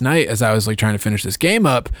last night as I was like trying to finish this game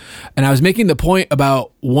up, and I was making the point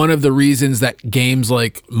about one of the reasons that games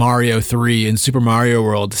like Mario 3 and Super Mario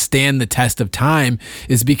World stand the test of time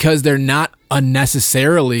is because they're not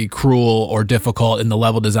unnecessarily cruel or difficult in the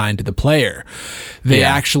level design to the player. They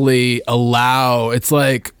actually allow, it's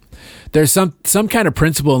like there's some kind of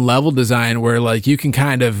principle in level design where like you can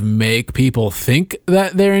kind of make people think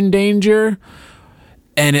that they're in danger,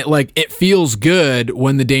 and it feels good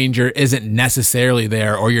when the danger isn't necessarily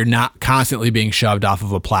there, or you're not constantly being shoved off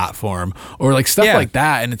of a platform or like stuff like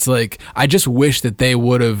that. And it's like, I just wish that they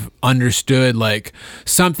would have understood like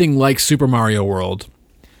something like Super Mario World,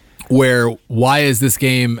 where why is this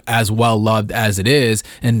game as well loved as it is?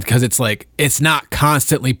 And because it's like, it's not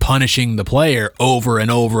constantly punishing the player over and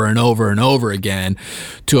over and over and over again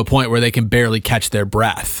to a point where they can barely catch their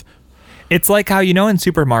breath. It's like how, in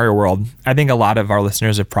Super Mario World, I think a lot of our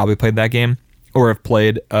listeners have probably played that game or have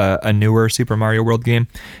played a newer Super Mario World game.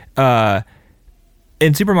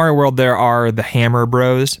 In Super Mario World, there are the Hammer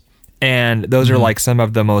Bros, and those are like some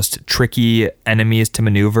of the most tricky enemies to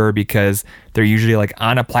maneuver because they're usually like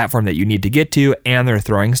on a platform that you need to get to, and they're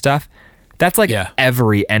throwing stuff. That's like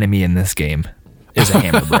every enemy in this game is a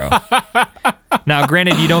Hammer Bro. Now,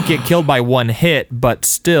 granted, you don't get killed by one hit, but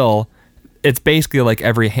still, it's basically like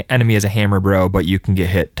every enemy is a Hammer Bro, but you can get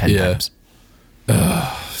hit 10 times.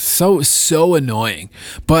 So annoying.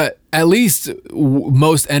 But at least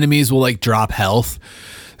most enemies will like drop health.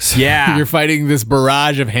 So you're fighting this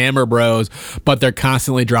barrage of Hammer Bros, but they're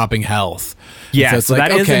constantly dropping health. Yeah, so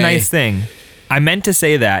that is a nice thing. I meant to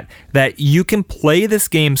say that you can play this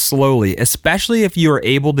game slowly, especially if you are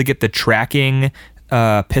able to get the tracking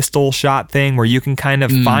pistol shot thing where you can kind of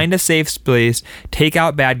find a safe space, take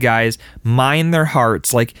out bad guys, mine their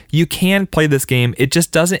hearts. Like, you can play this game. It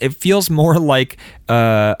just doesn't, it feels more like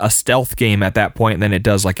a stealth game at that point than it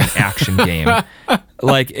does like an action game.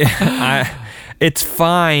 Like, it's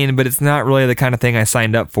fine, but it's not really the kind of thing I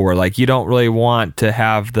signed up for. Like, you don't really want to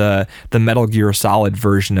have the Metal Gear Solid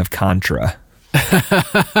version of Contra.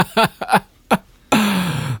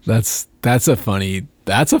 That's a funny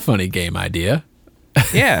game idea.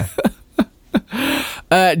 Yeah.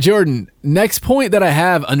 Jordan, next point that I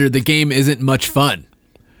have under the game isn't much fun.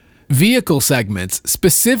 Vehicle segments,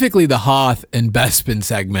 specifically the Hoth and Bespin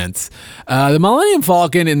segments. The Millennium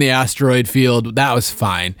Falcon in the asteroid field, that was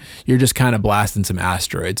fine. You're just kind of blasting some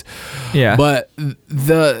asteroids. Yeah. But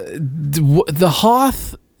the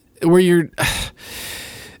Hoth, where you're...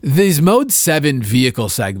 These Mode 7 vehicle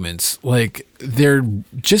segments, like, they're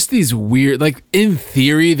just these weird... Like, in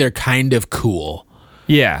theory, they're kind of cool.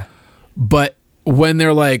 Yeah. But when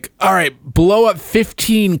they're like, all right, blow up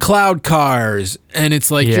 15 cloud cars And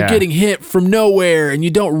it's like you're getting hit from nowhere and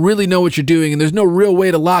you don't really know what you're doing and there's no real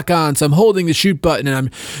way to lock on. So I'm holding the shoot button and I'm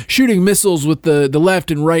shooting missiles with the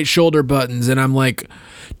left and right shoulder buttons. And I'm like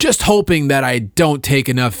just hoping that I don't take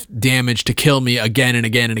enough damage to kill me again and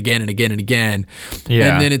again and again and again and again.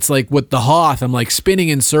 Yeah. And then it's like with the Hoth, I'm like spinning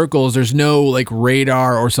in circles. There's no like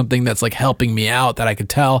radar or something that's like helping me out that I could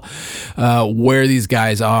tell where these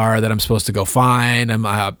guys are that I'm supposed to go find.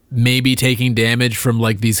 I'm maybe taking damage from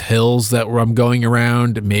like these hills that I'm going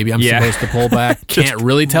around. Maybe I'm supposed to pull back. Can't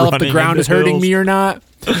really tell if the ground is hurting me or not.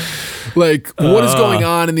 Like what is going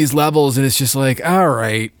on in these levels? And it's just like, all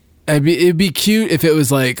right, it'd be cute if it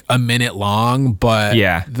was like a minute long, but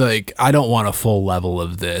like I don't want a full level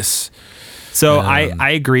of this. So I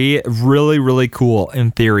agree. Really, really cool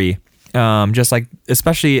in theory. Just like,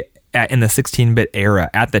 especially in the 16-bit era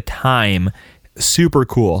at the time, super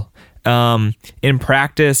cool. In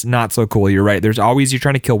practice, not so cool. You're right. You're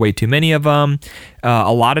trying to kill way too many of them.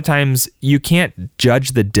 A lot of times you can't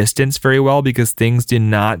judge the distance very well because things do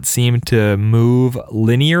not seem to move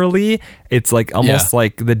linearly. It's like almost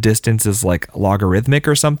like the distance is like logarithmic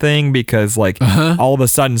or something because like all of a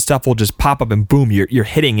sudden stuff will just pop up and boom, you're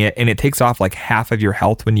hitting it and it takes off like half of your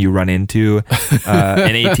health when you run into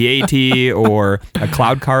an AT-AT or a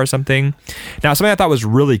cloud car or something. Now, something I thought was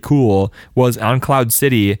really cool was on Cloud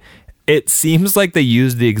City, it seems like they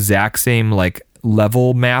used the exact same like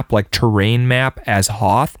level map, like terrain map as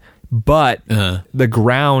Hoth, but the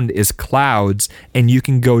ground is clouds and you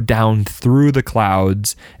can go down through the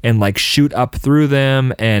clouds and like shoot up through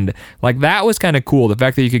them. And like that was kind of cool. The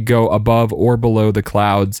fact that you could go above or below the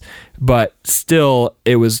clouds, but still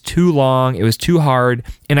it was too long. It was too hard.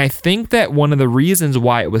 And I think that one of the reasons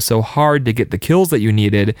why it was so hard to get the kills that you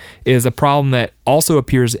needed is a problem that also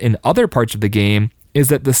appears in other parts of the game, is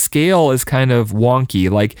that the scale is kind of wonky.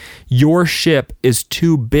 Like your ship is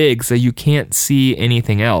too big so you can't see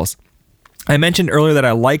anything else. I mentioned earlier that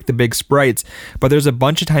I like the big sprites, but there's a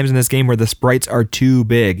bunch of times in this game where the sprites are too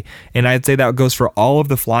big. And I'd say that goes for all of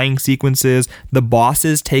the flying sequences. The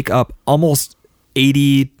bosses take up almost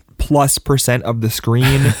 80+% of the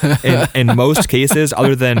screen in most cases,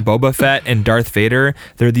 other than Boba Fett and Darth Vader.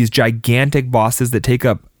 They're these gigantic bosses that take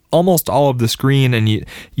up almost all of the screen, and you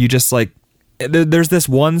just like, there's this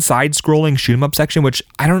one side-scrolling shoot-'em-up section, which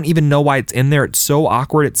I don't even know why it's in there. It's so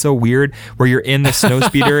awkward. It's so weird, where you're in the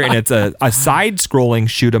snowspeeder and it's a side-scrolling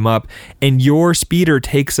shoot-'em-up, and your speeder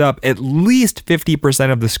takes up at least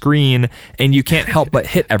 50% of the screen, and you can't help but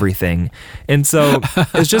hit everything. And so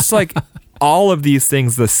it's just like all of these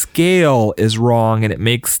things, the scale is wrong, and it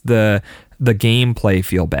makes the gameplay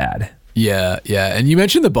feel bad. Yeah. And you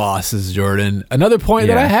mentioned the bosses, Jordan. Another point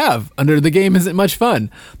that I have under the game isn't much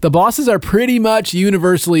fun. The bosses are pretty much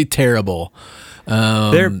universally terrible.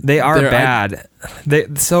 They are bad.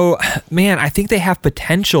 I think they have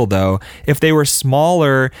potential though. If they were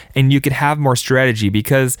smaller and you could have more strategy,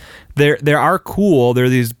 because they are cool. They're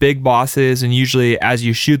these big bosses, and usually as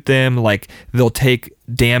you shoot them, like they'll take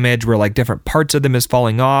damage where like different parts of them is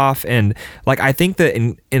falling off, and like I think that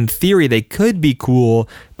in theory they could be cool,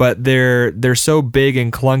 but they're so big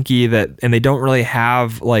and clunky and they don't really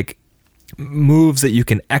have like moves that you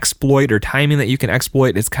can exploit or timing that you can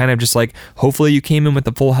exploit. It's kind of just like, hopefully you came in with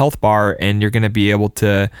the full health bar and you're going to be able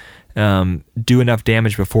to do enough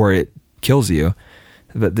damage before it kills you.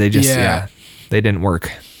 But they just they didn't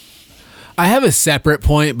work. I have a separate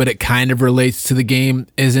point, but it kind of relates to the game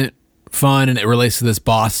isn't fun, and it relates to this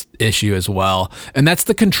boss issue as well, and that's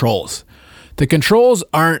the controls. The controls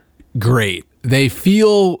aren't great. They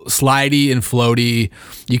feel slidey and floaty.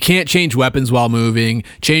 You can't change weapons while moving.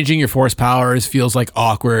 Changing your force powers feels like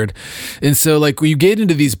awkward. And so like when you get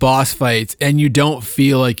into these boss fights and you don't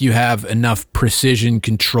feel like you have enough precision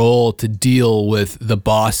control to deal with the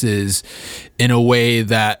bosses in a way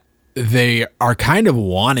that they are kind of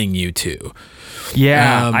wanting you to.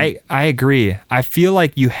 Yeah, I agree. I feel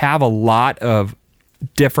like you have a lot of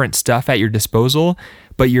different stuff at your disposal,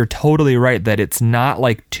 but you're totally right that it's not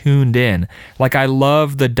like tuned in. Like I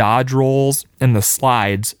love the dodge rolls and the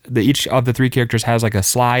slides. Each of the three characters has like a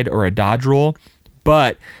slide or a dodge roll,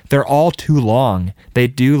 but they're all too long. They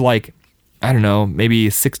do like, I don't know, maybe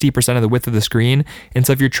 60% of the width of the screen. And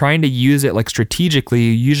so if you're trying to use it like strategically,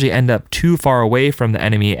 you usually end up too far away from the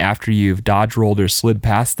enemy after you've dodge rolled or slid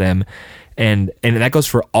past them. And that goes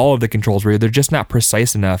for all of the controls, where they're just not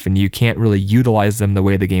precise enough and you can't really utilize them the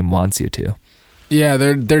way the game wants you to. Yeah,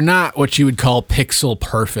 they're not what you would call pixel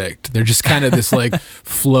perfect. They're just kind of this like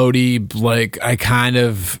floaty, like I kind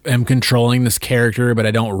of am controlling this character, but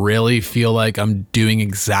I don't really feel like I'm doing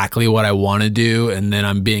exactly what I want to do, and then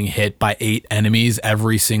I'm being hit by 8 enemies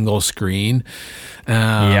every single screen.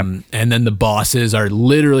 And then the bosses are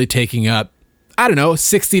literally taking up, I don't know,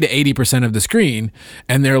 60 to 80% of the screen,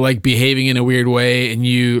 and they're like behaving in a weird way. And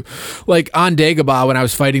you, like on Dagobah, when I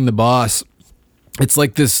was fighting the boss, it's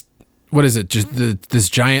like this, what is it? Just this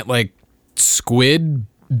giant like squid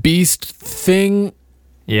beast thing.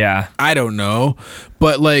 Yeah. I don't know,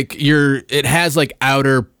 but like it has like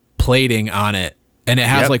outer plating on it, and it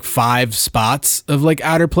has like 5 spots of like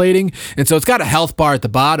outer plating. And so it's got a health bar at the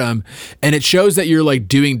bottom, and it shows that you're like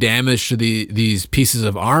doing damage to these pieces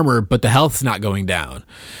of armor, but the health's not going down.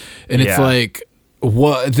 And it's like,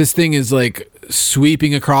 what, this thing is like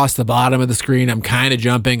sweeping across the bottom of the screen. I'm kind of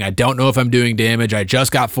jumping. I don't know if I'm doing damage. I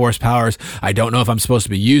just got force powers. I don't know if I'm supposed to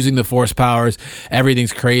be using the force powers.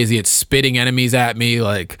 Everything's crazy. It's spitting enemies at me.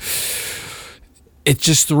 Like, it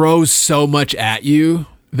just throws so much at you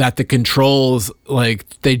that the controls, like,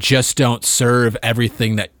 they just don't serve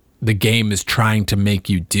everything that the game is trying to make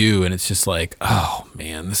you do. And it's just like, oh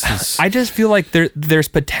man, this is, I just feel like there's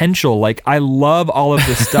potential. Like, I love all of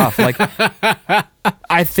this stuff. Like,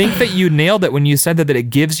 I think that you nailed it when you said that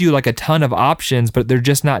it gives you like a ton of options, but they're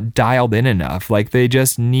just not dialed in enough. Like, they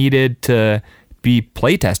just needed to be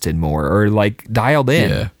play tested more, or like dialed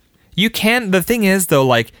in. Yeah. You can, the thing is though,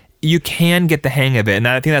 like, you can get the hang of it. And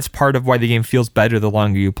I think that's part of why the game feels better the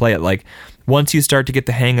longer you play it. Like, once you start to get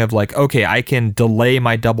the hang of like, okay, I can delay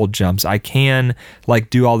my double jumps. I can like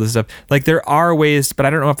do all this stuff. Like, there are ways, but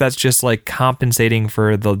I don't know if that's just like compensating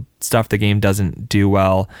for the stuff the game doesn't do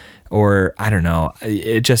well, or I don't know.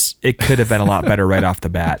 It could have been a lot better right off the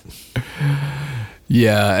bat.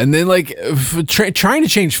 Yeah, and then like trying to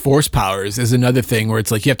change force powers is another thing where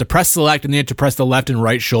it's like you have to press select and then you have to press the left and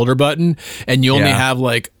right shoulder button, and you only have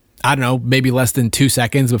like, I don't know, maybe less than 2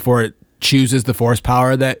 seconds before it chooses the force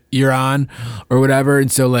power that you're on or whatever.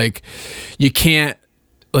 And so like you can't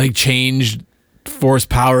like change force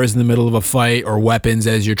powers in the middle of a fight or weapons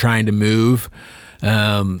as you're trying to move.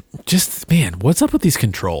 Just, man, what's up with these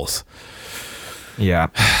controls? Yeah.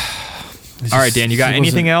 All right, Dan, you got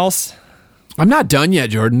anything else? I'm not done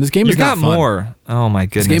yet, Jordan. This game is not fun. You got more. Oh my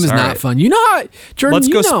goodness. This game is not fun. You know how, Jordan, Let's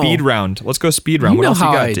go speed round. Let's go speed round. What else you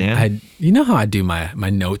got, Dan? You know how I do my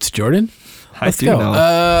notes, Jordan. Let's go.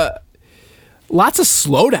 Know. Lots of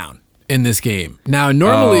slowdown in this game. Now,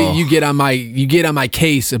 normally you get on my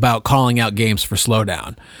case about calling out games for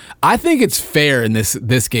slowdown. I think it's fair in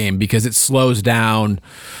this game because it slows down.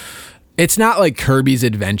 It's not like Kirby's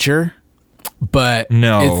Adventure, but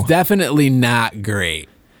it's definitely not great.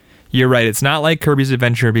 You're right. It's not like Kirby's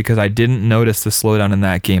Adventure because I didn't notice the slowdown in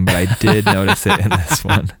that game, but I did notice it in this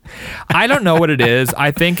one. I don't know what it is.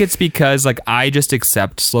 I think it's because like I just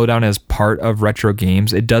accept slowdown as part of retro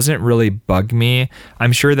games. It doesn't really bug me.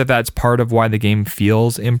 I'm sure that that's part of why the game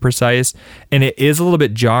feels imprecise, and it is a little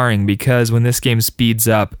bit jarring because when this game speeds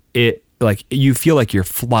up, it like you feel like you're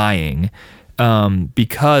flying.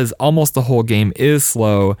 Because almost the whole game is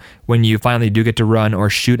slow. When you finally do get to run or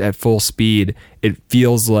shoot at full speed, it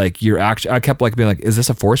feels like you're actually, I kept like being like, is this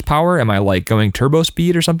a force power? Am I like going turbo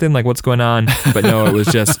speed or something? Like, what's going on? But no, it was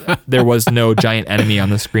just, there was no giant enemy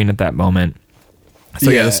on the screen at that moment.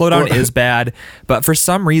 So yeah, the slowdown is bad, but for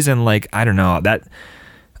some reason, like, I don't know, that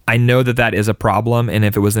I know that is a problem. And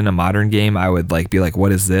if it was in a modern game, I would like be like,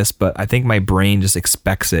 what is this? But I think my brain just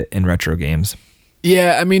expects it in retro games.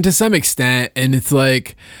 Yeah, I mean, to some extent, and it's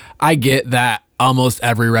like, I get that almost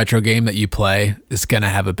every retro game that you play is going to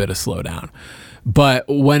have a bit of slowdown. But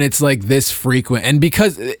when it's like this frequent, and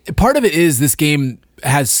because part of it is this game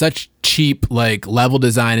has such cheap like level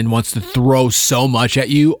design and wants to throw so much at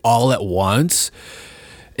you all at once,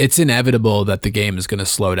 it's inevitable that the game is going to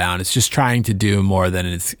slow down. It's just trying to do more than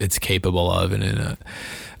it's capable of. And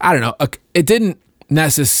I don't know, it didn't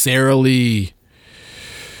necessarily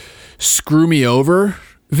screw me over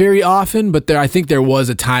very often, but I think there was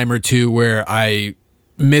a time or two where I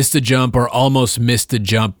missed a jump or almost missed a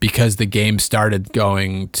jump because the game started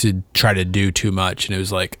going to try to do too much, and it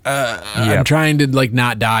was like I'm trying to like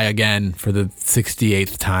not die again for the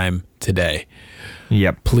 68th time today.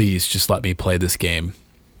 Yep. Please just let me play this game.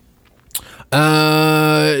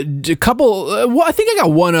 A couple. Well, I think I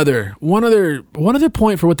got one other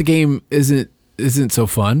point for what the game isn't so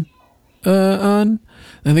fun on.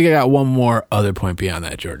 I think I got one more other point beyond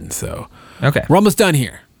that, Jordan. So, okay, we're almost done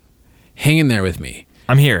here. Hang in there with me.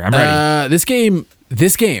 I'm here. I'm ready.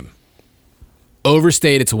 This game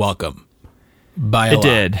overstayed its welcome by a lot. It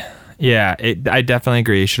did. Yeah, I definitely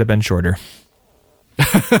agree. It should have been shorter.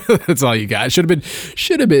 That's all you got. Should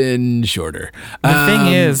have been shorter. The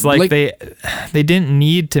thing is, like they didn't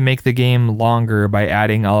need to make the game longer by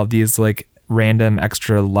adding all of these like random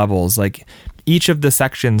extra levels. Like each of the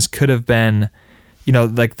sections could have been,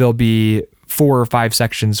 like there'll be 4 or 5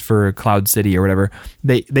 sections for Cloud City or whatever.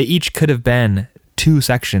 They each could have been 2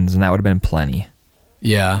 sections, and that would have been plenty.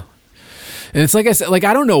 Yeah. And it's like I said, like,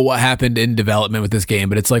 I don't know what happened in development with this game,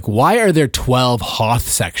 but it's like, why are there 12 Hoth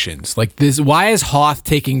sections? Like this, why is Hoth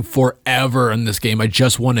taking forever in this game? I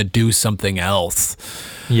just want to do something else.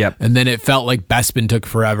 Yep. And then it felt like Bespin took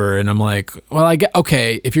forever. And I'm like, well,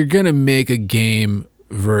 okay, if you're going to make a game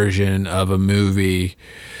version of a movie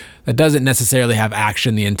that doesn't necessarily have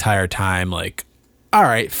action the entire time, like, all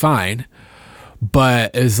right, fine.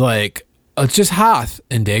 But it's like, it's just Hoth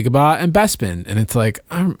and Dagobah and Bespin. And it's like,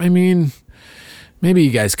 I mean, maybe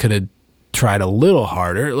you guys could have tried a little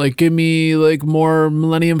harder. Like, give me like more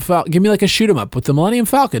Millennium Falcon. Give me like a shoot 'em up with the Millennium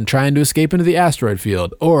Falcon trying to escape into the asteroid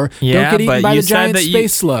field. Or don't get eaten by the giant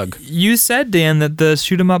space slug. You said, Dan, that the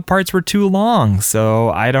shoot 'em up parts were too long.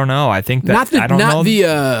 So I don't know. I think that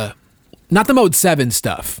not the Mode 7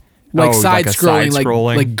 stuff. Like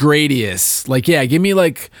side-scrolling, like Gradius. Like, yeah, give me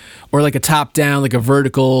like, or like a top-down, like a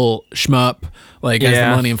vertical shmup, like as the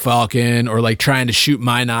Millennium Falcon, or like trying to shoot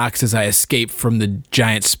Minox as I escape from the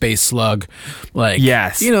giant space slug. Like,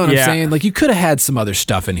 yes, you know what I'm saying? Like, you could have had some other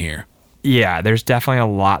stuff in here. Yeah, there's definitely a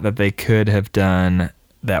lot that they could have done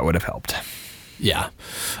that would have helped. Yeah.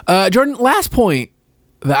 Jordan, last point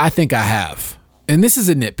that I think I have, and this is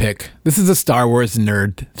a nitpick. This is a Star Wars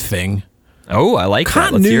nerd thing. Oh, I like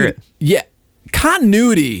that. Let's hear it. Yeah.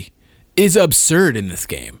 Continuity is absurd in this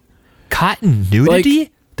game. Continuity?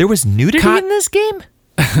 Like, there was nudity in this game?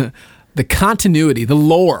 The continuity, the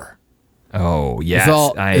lore. Oh, yes.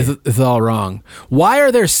 Is all wrong. Why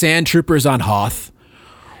are there sand troopers on Hoth?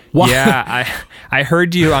 Why? Yeah, I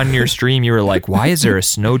heard you on your stream. You were like, why is there a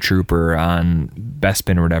snow trooper on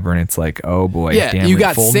Bespin or whatever? And it's like, oh boy. Yeah, damn you it,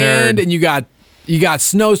 got sand nerd. and you got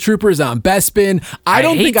snow troopers on Bespin. I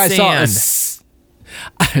don't think I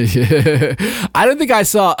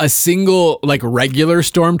saw a single like regular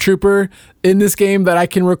stormtrooper in this game that I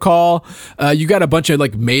can recall. You got a bunch of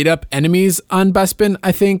like made up enemies on Bespin,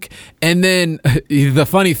 I think. And then the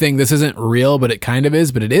funny thing, this isn't real, but it kind of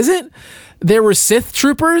is, but it isn't. There were Sith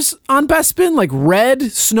troopers on Bespin, like red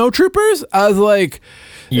snow troopers. I was like,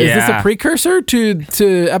 is this a precursor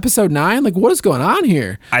to episode 9? Like, what is going on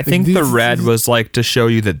here? I think the red was like to show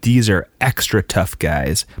you that these are extra tough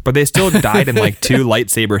guys, but they still died in like 2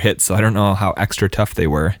 lightsaber hits, so I don't know how extra tough they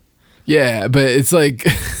were. Yeah, but it's like,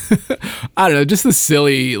 I don't know, just the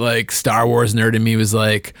silly like Star Wars nerd in me was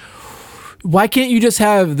like, why can't you just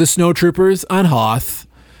have the snowtroopers on Hoth,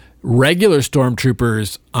 regular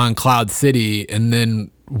stormtroopers on Cloud City, and then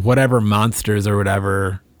whatever monsters or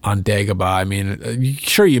whatever on Dagobah? I mean,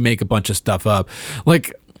 sure, you make a bunch of stuff up.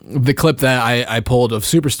 Like the clip that I pulled of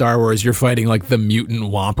Super Star Wars, you're fighting like the mutant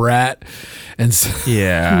Womp Rat. And so,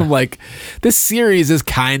 yeah, like this series is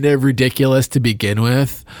kind of ridiculous to begin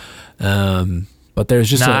with. But there's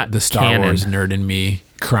just the Star Wars nerd in me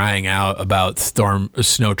crying out about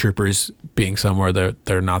snowtroopers being somewhere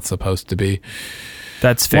they're not supposed to be.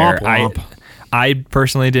 That's fair. Womp, womp. I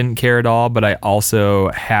personally didn't care at all, but I also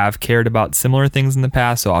have cared about similar things in the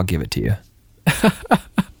past, so I'll give it to you.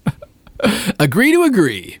 Agree to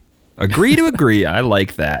agree. Agree to agree. I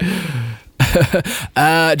like that.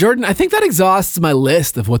 Jordan, I think that exhausts my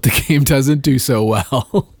list of what the game doesn't do so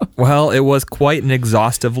well. Well, it was quite an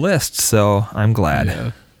exhaustive list, so I'm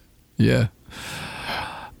glad. Yeah.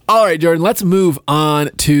 All right, Jordan, let's move on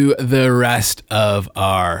to the rest of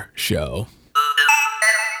our show.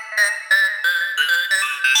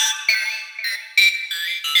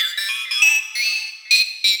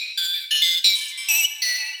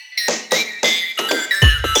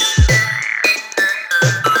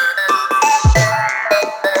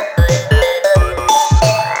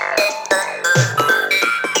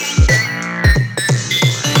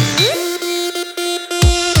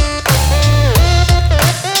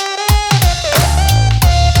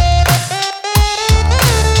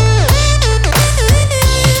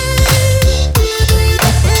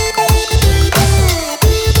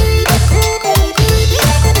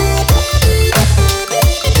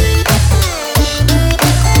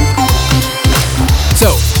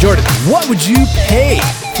 What would you pay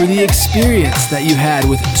for the experience that you had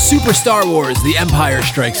with Super Star Wars: The Empire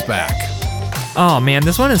Strikes Back? Oh man,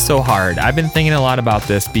 this one is so hard. I've been thinking a lot about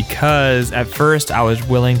this because at first I was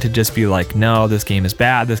willing to just be like, no, this game is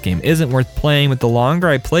bad. This game isn't worth playing. But the longer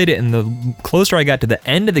I played it and the closer I got to the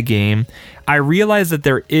end of the game, I realized that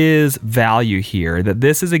there is value here, that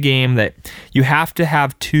this is a game that you have to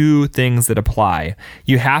have two things that apply.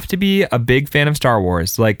 You have to be a big fan of Star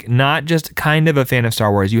Wars, like not just kind of a fan of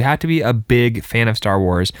Star Wars. You have to be a big fan of Star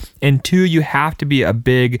Wars. And two, you have to be a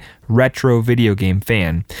big retro video game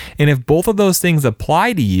fan. And if both of those things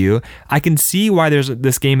apply to you, I can see why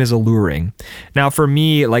this game is alluring. Now for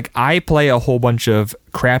me, like I play a whole bunch of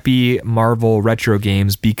crappy Marvel retro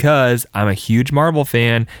games because I'm a huge Marvel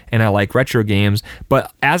fan and I like retro games,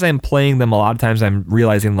 but as I'm playing them, a lot of times I'm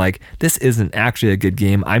realizing like this isn't actually a good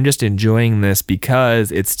game. I'm just enjoying this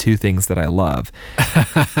because it's two things that I love.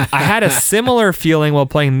 I had a similar feeling while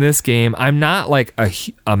playing this game. I'm not like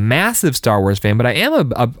a massive Star Wars fan, but I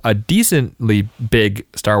am a decently big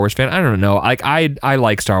Star Wars fan. I don't know. Like I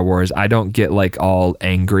like Star Wars. I don't get like all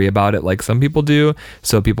angry about it like some people do.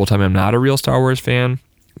 So people tell me I'm not a real Star Wars fan.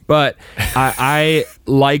 But I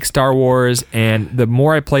like Star Wars, and the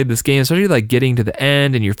more I played this game, especially like getting to the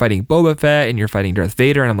end and you're fighting Boba Fett and you're fighting Darth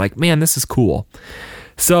Vader, and I'm like, man, this is cool.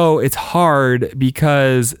 So it's hard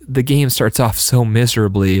because the game starts off so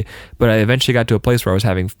miserably, but I eventually got to a place where I was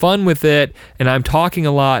having fun with it, and I'm talking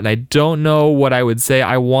a lot, and I don't know what I would say.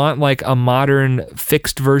 I want like a modern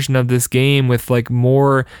fixed version of this game with like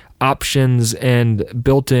more options and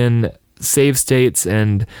built-in save states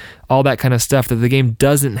and all that kind of stuff that the game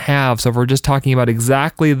doesn't have. So if we're just talking about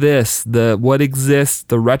exactly this, what exists,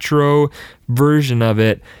 the retro version of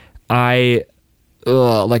it, I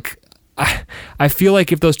feel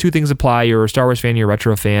like if those two things apply, you're a Star Wars fan, you're a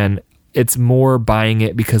retro fan, it's more buying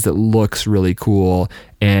it because it looks really cool,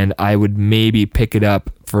 and I would maybe pick it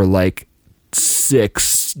up for like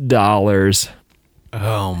 $6.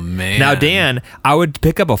 Oh man. Now Dan, I would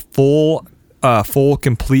pick up a full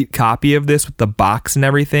complete copy of this with the box and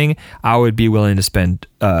everything. I would be willing to spend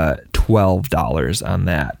 $12 on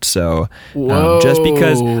that. So just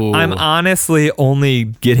because I'm honestly only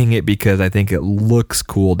getting it because I think it looks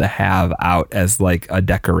cool to have out as like a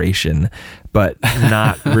decoration, but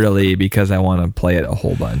not really because I want to play it a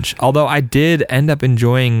whole bunch. Although I did end up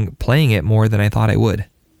enjoying playing it more than I thought I would.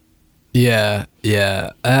 Yeah.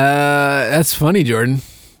 That's funny, Jordan.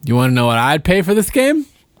 You want to know what I'd pay for this game?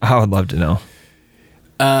 I would love to know.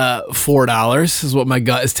 $4 is what my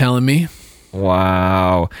gut is telling me.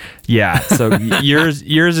 Wow. Yeah. So yours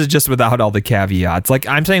is just without all the caveats. Like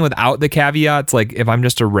I'm saying without the caveats, like if I'm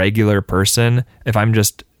just a regular person,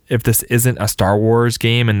 if this isn't a Star Wars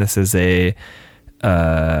game and this is a,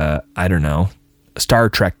 I don't know, Star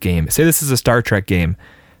Trek game. Say this is a Star Trek game.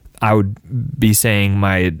 I would be saying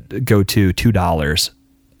my go-to $2.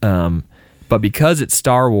 But because it's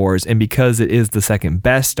Star Wars and because it is the second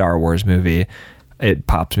best Star Wars movie, it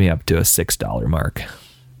pops me up to a $6 mark.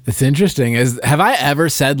 It's interesting. Have I ever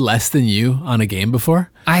said less than you on a game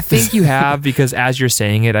before? I think you have, because as you're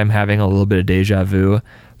saying it, I'm having a little bit of deja vu.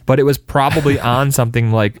 But it was probably on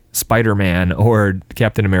something like Spider-Man or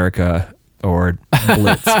Captain America or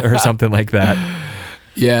Blitz or something like that.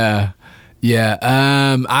 Yeah.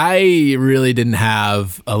 I really didn't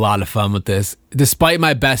have a lot of fun with this, despite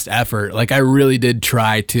my best effort. Like I really did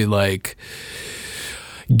try to like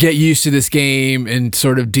get used to this game and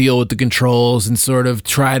sort of deal with the controls and sort of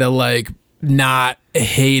try to like not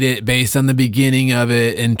hate it based on the beginning of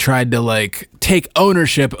it, and tried to like take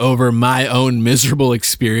ownership over my own miserable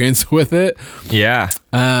experience with it. Yeah.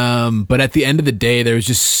 But at the end of the day, there was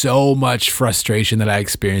just so much frustration that I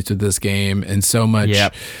experienced with this game, and so much,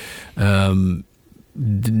 so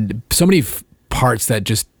many parts that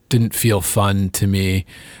just didn't feel fun to me.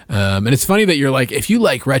 And it's funny that you're like, if you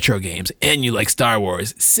like retro games and you like Star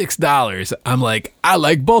Wars, $6. I'm like, I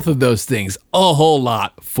like both of those things a whole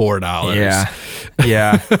lot, $4.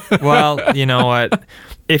 Yeah. Well, you know what?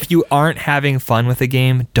 If you aren't having fun with a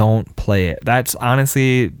game, don't play it. That's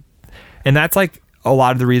honestly, and that's like a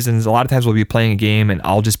lot of the reasons. A lot of times we'll be playing a game and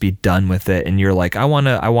I'll just be done with it, and you're like, I want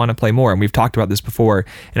to play more. And we've talked about this before,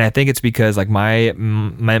 and I think it's because like my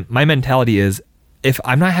mentality is, if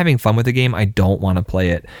I'm not having fun with the game, I don't want to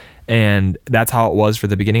play it. And that's how it was for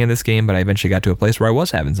the beginning of this game, but I eventually got to a place where I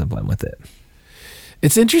was having some fun with it.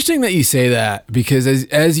 It's interesting that you say that, because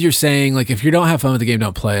as you're saying, like, if you don't have fun with the game,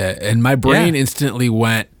 don't play it. And my brain instantly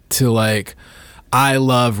went to like, I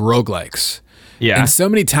love roguelikes. Yeah. And so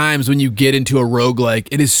many times when you get into a roguelike,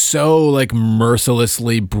 it is so like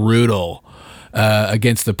mercilessly brutal.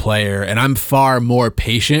 against the player, and I'm far more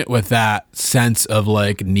patient with that sense of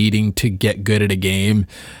like needing to get good at a game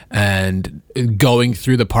and going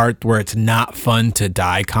through the part where it's not fun to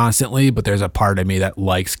die constantly, but there's a part of me that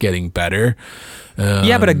likes getting better.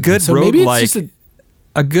 Yeah, but a good so maybe it's roguelike, just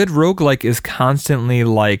a good roguelike is constantly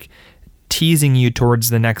like teasing you towards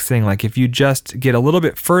the next thing. Like if you just get a little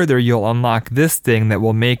bit further, you'll unlock this thing that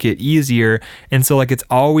will make it easier. And so like it's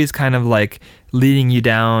always kind of like leading you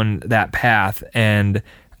down that path. And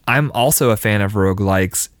I'm also a fan of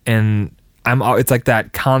roguelikes, and it's like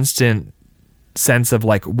that constant sense of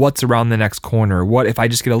like what's around the next corner. What if I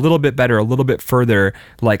just get a little bit better, a little bit further,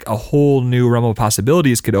 like a whole new realm of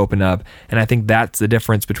possibilities could open up. And I think that's the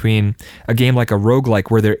difference between a game like a roguelike,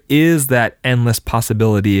 where there is that endless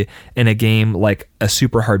possibility, in a game like a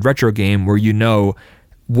super hard retro game where you know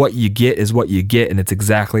what you get is what you get and it's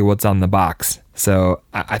exactly what's on the box. So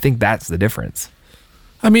I think that's the difference.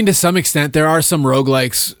 I mean, to some extent, there are some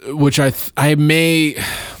roguelikes, which I may...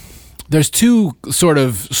 There's two sort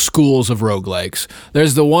of schools of roguelikes.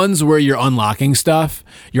 There's the ones where you're unlocking stuff,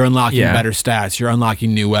 you're unlocking better stats, you're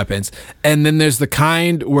unlocking new weapons. And then there's the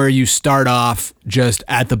kind where you start off just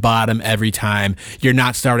at the bottom every time. You're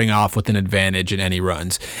not starting off with an advantage in any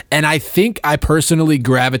runs. And I think I personally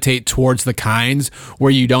gravitate towards the kinds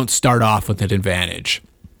where you don't start off with an advantage.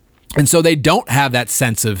 And so they don't have that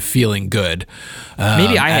sense of feeling good.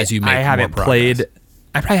 Maybe as you make I haven't more played.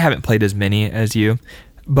 I probably haven't played as many as you.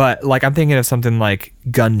 But like I'm thinking of something like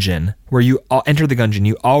Gungeon, where you enter the Gungeon,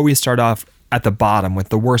 you always start off at the bottom with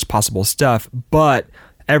the worst possible stuff, but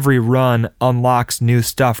every run unlocks new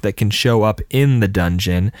stuff that can show up in the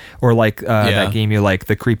dungeon. Or like that game you like,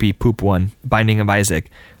 the creepy poop one, Binding of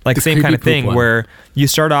Isaac. Like the same kind of thing where you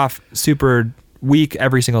start off super weak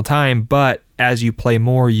every single time, but as you play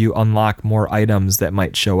more, you unlock more items that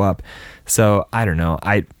might show up. So I don't know.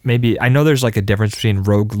 I know there's like a difference between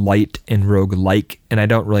roguelite and roguelike, and I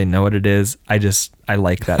don't really know what it is. I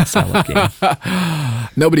like that style of game.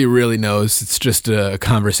 Nobody really knows. It's just a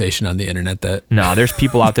conversation on the internet that... No, there's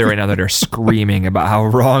people out there right now that are screaming about how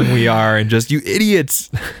wrong we are and just, you idiots.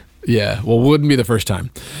 Yeah, well, it wouldn't be the first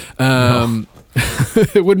time. No.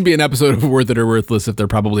 It wouldn't be an episode of Worth It or Worthless if there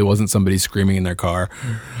probably wasn't somebody screaming in their car.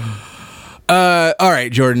 All right,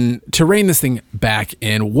 Jordan, to rein this thing back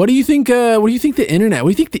in, what do you think the internet, what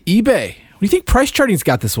do you think the eBay, what do you think Price Charting's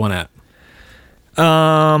got this one at?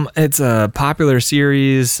 It's a popular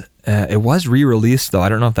series. It was re-released though. I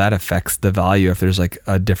don't know if that affects the value, if there's like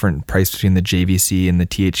a different price between the JVC and the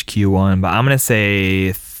THQ one, but I'm going to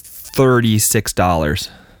say $36.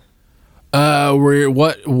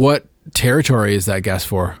 What territory is that guess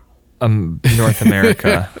for? North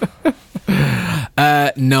America.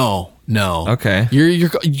 No. Okay. You're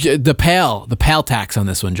the PAL tax on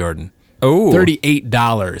this one, Jordan. Oh.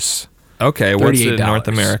 $38. Okay, what's in North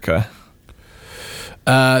America?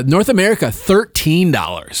 North America,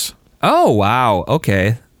 $13. Oh, wow.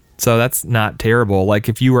 Okay. So that's not terrible. Like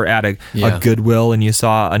if you were at a Goodwill and you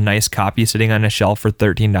saw a nice copy sitting on a shelf for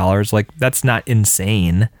 $13, like that's not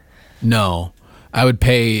insane. No. I would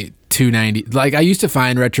pay $2.90. Like I used to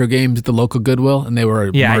find retro games at the local Goodwill, and they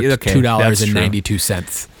were marked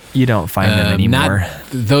 $2.92. You don't find them anymore.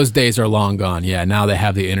 Those days are long gone. Yeah, now they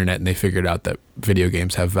have the internet, and they figured out that video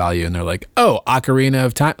games have value, and they're like, oh, Ocarina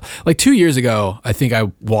of Time. Like 2 years ago, I think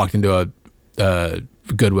I walked into a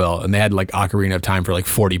Goodwill, and they had like Ocarina of Time for like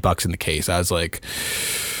 $40 in the case. I was like,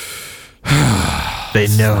 they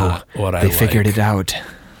know what they figured it out.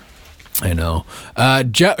 I know.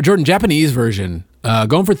 Jordan, Japanese version,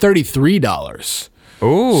 going for $33.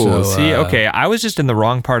 Oh, see, okay. I was just in the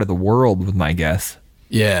wrong part of the world with my guess.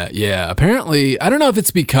 Yeah. Apparently, I don't know if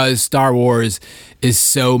it's because Star Wars is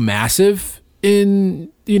so massive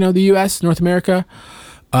in, the U.S., North America,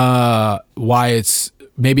 why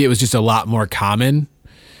maybe it was just a lot more common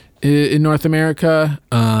in North America.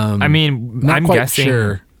 I'm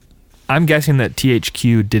guessing that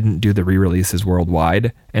THQ didn't do the re-releases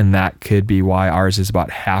worldwide, and that could be why ours is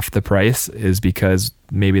about half the price, is because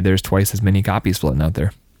maybe there's twice as many copies floating out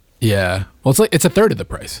there. Yeah. Well, it's a third of the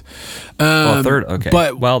price. A third? Okay.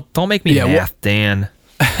 But, don't make me math, Dan.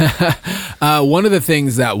 One of the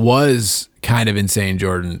things that was kind of insane,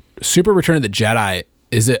 Jordan, Super Return of the Jedi,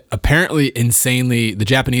 the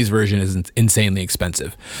Japanese version is insanely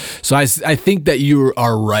expensive. So I think that you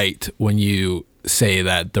are right when you say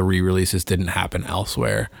that the re-releases didn't happen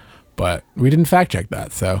elsewhere, but we didn't fact check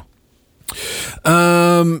that. So,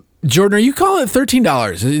 Jordan, are you calling it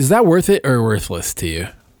 $13? Is that worth it or worthless to you?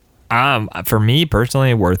 For me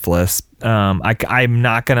personally, worthless. I'm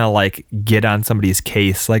not gonna like get on somebody's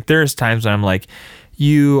case. Like there's times when I'm like,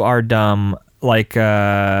 you are dumb.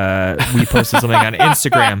 we posted something on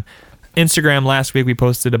Instagram last week. We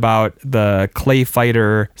posted about the Clay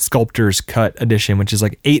Fighter Sculptor's Cut edition, which is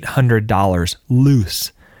like $800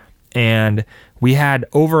 loose. And we had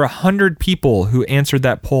over 100 people who answered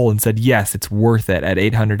that poll and said, yes, it's worth it at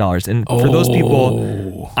 $800. And for those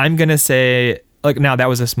people, I'm going to say, like, now that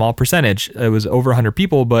was a small percentage. It was over 100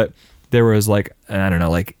 people, but there was like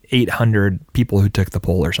 800 people who took the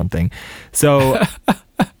poll or something. So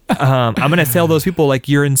I'm going to tell those people, like,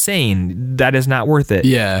 you're insane. That is not worth it.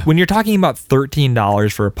 Yeah. When you're talking about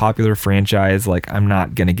 $13 for a popular franchise, like, I'm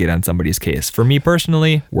not going to get on somebody's case. For me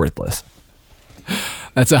personally, worthless.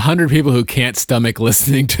 That's 100 people who can't stomach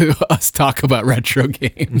listening to us talk about retro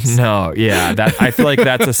games. No, yeah, I feel like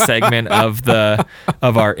that's a segment of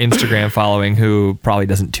our Instagram following who probably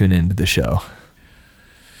doesn't tune into the show.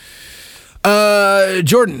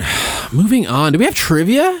 Jordan, moving on. Do we have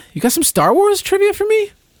trivia? You got some Star Wars trivia for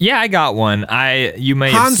me? Yeah, I got one. You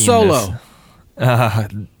may have Han seen Solo. This.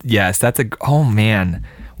 Yes, oh man.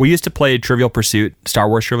 We used to play Trivial Pursuit, Star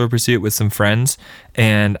Wars Trivial Pursuit with some friends,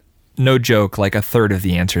 and no joke, like a third of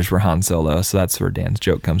the answers were Han Solo. So that's where Dan's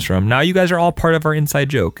joke comes from. Now you guys are all part of our inside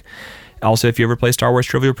joke. Also, if you ever play Star Wars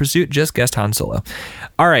Trivial Pursuit, just guess Han Solo.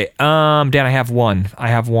 All right, Dan, I have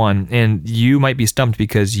one, and you might be stumped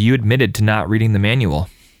because you admitted to not reading the manual.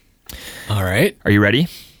 All right. Are you ready?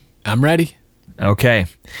 I'm ready. Okay.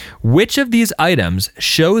 Which of these items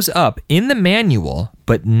shows up in the manual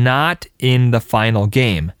but not in the final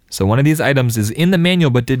game? So one of these items is in the manual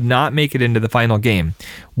but did not make it into the final game.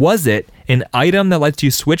 Was it an item that lets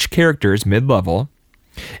you switch characters mid-level,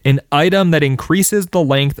 an item that increases the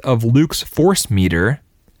length of Luke's force meter,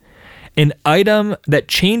 an item that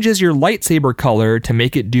changes your lightsaber color to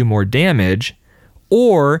make it do more damage,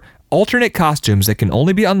 or alternate costumes that can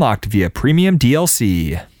only be unlocked via premium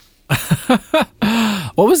DLC?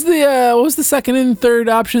 What was the second and third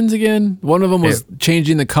options again? One of them was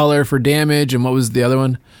changing the color for damage, and what was the other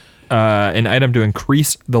one? An item to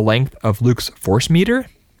increase the length of Luke's force meter.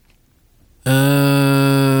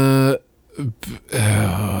 I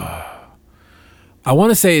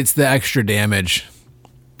want to say it's the extra damage.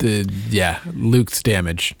 Luke's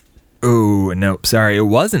damage. Oh, no, sorry. It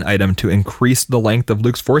was an item to increase the length of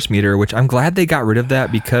Luke's force meter, which I'm glad they got rid of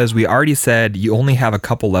that because we already said you only have a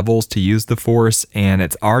couple levels to use the force and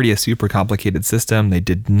it's already a super complicated system. They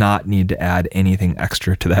did not need to add anything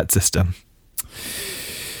extra to that system.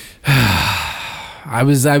 I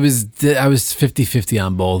was 50-50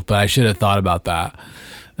 on both, but I should have thought about that.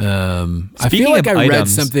 I feel like I read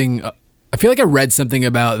something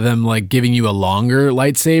about them like giving you a longer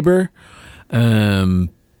lightsaber.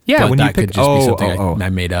 Yeah, when that could just be something I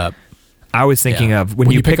made up. I was thinking of when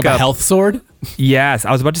you pick up a health sword. Yes,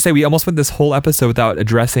 I was about to say we almost went this whole episode without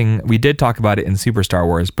addressing. We did talk about it in Super Star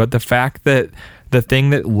Wars, but the fact that the thing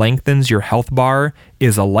that lengthens your health bar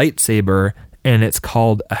is a lightsaber, and it's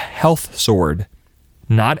called a health sword,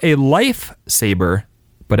 not a life saber,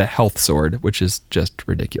 but a health sword, which is just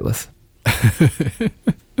ridiculous.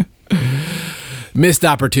 Missed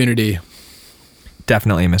opportunity.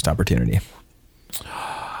 Definitely a missed opportunity.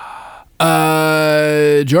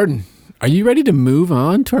 Jordan, are you ready to move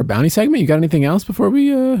on to our bounty segment? You got anything else before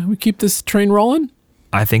we keep this train rolling?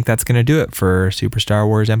 I think that's going to do it for Super Star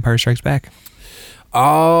Wars Empire Strikes Back.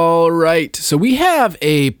 All right. So we have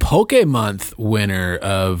a Pokemonth winner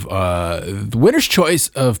of the winner's choice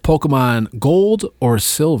of Pokemon Gold or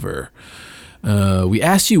Silver. We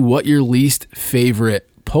asked you what your least favorite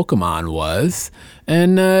Pokemon was.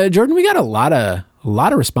 And Jordan, we got a lot of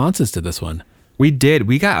responses to this one. We did.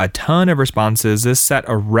 We got a ton of responses. This set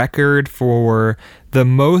a record for the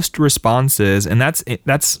most responses, and that's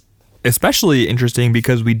especially interesting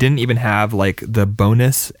because we didn't even have like the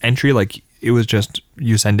bonus entry. Like it was just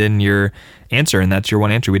you send in your answer and that's your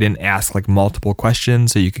one answer. We didn't ask like multiple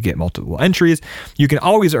questions so you could get multiple entries. You can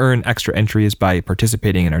always earn extra entries by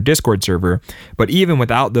participating in our Discord server, but even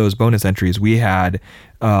without those bonus entries, we had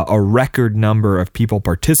a record number of people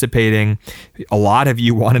participating. A lot of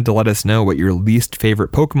you wanted to let us know what your least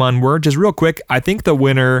favorite Pokemon were. Just real quick, I think the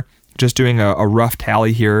winner, just doing a rough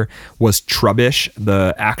tally here, was Trubbish,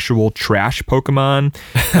 the actual trash Pokemon.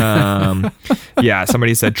 Yeah,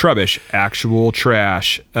 somebody said Trubbish, actual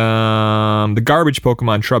trash. The garbage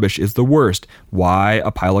Pokemon Trubbish is the worst. Why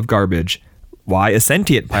a pile of garbage? Why a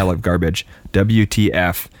sentient pile of garbage?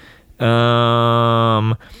 WTF.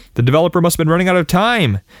 The developer must have been running out of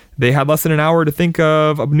time. They had less than an hour to think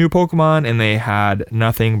of a new Pokemon and they had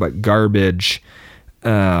nothing but garbage.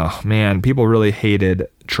 Oh man, people really hated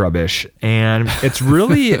Trubbish, and it's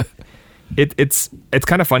really it's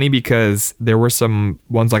kind of funny because there were some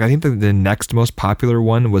ones, like I think the next most popular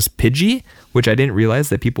one was Pidgey, which I didn't realize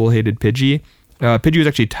that people hated Pidgey. Pidgey was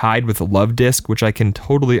actually tied with Love Disc, which I can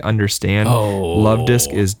totally understand. Love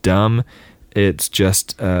Disc is dumb. It's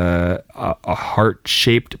just a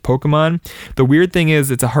heart-shaped Pokemon. The weird thing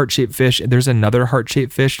is it's a heart-shaped fish. There's another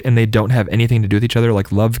heart-shaped fish, and they don't have anything to do with each other.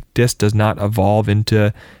 Like Love Disc does not evolve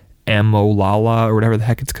into Amolala or whatever the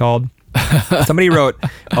heck it's called. Somebody wrote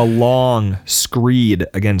a long screed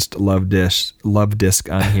against Love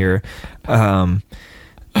Disc on here.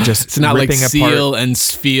 Just it's not like Seal and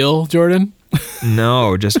Sfeel, Jordan.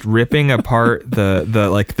 No, just ripping apart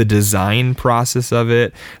the design process of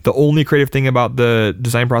it. The only creative thing about the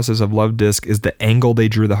design process of Love Disc is the angle they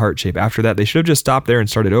drew the heart shape. After that, they should have just stopped there and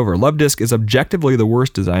started over. Love Disc is objectively the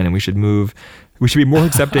worst design, and we should be more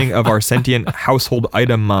accepting of our sentient household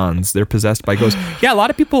item mons. They're possessed by ghosts. Yeah, a lot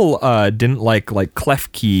of people didn't like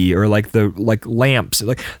Klefki or like lamps,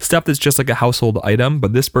 like stuff that's just like a household item.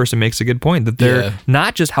 But this person makes a good point that they're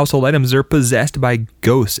not just household items; they're possessed by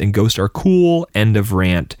ghosts, and ghosts are cool. End of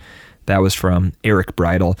rant. That was from Eric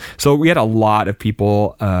Bridle. So we had a lot of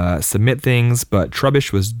people submit things, but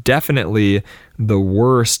Trubbish was definitely the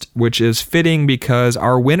worst, which is fitting because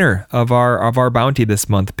our winner of our bounty this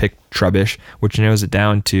month picked Trubbish, which narrows it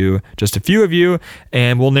down to just a few of you,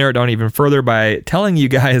 and we'll narrow it down even further by telling you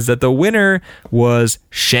guys that the winner was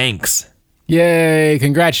Shanks. Yay!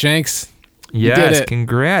 Congrats, Shanks. Yes,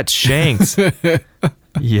 congrats, Shanks.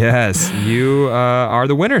 Yes, you are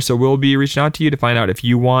the winner. So we'll be reaching out to you to find out if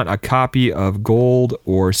you want a copy of Gold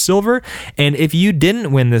or Silver. And if you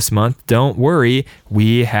didn't win this month, don't worry.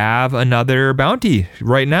 We have another bounty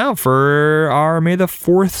right now for our May the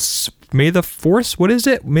 4th. What is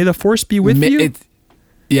it? May the Force be with you?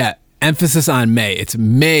 Yeah, emphasis on May. It's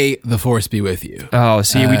May the Force be with you. Oh,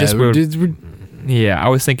 see, we just... Yeah, I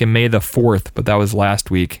was thinking May the 4th, but that was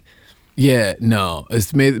last week. Yeah, no.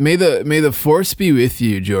 It's may the Force be with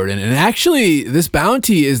you, Jordan. And actually, this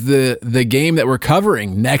bounty is the game that we're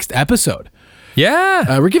covering next episode.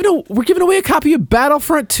 Yeah, we're giving away a copy of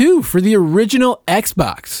Battlefront 2 for the original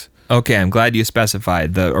Xbox. Okay, I'm glad you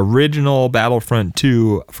specified the original Battlefront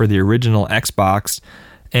 2 for the original Xbox.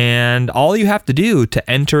 And all you have to do to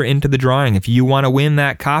enter into the drawing, if you want to win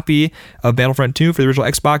that copy of Battlefront 2 for the original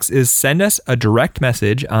Xbox, is send us a direct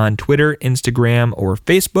message on Twitter, Instagram, or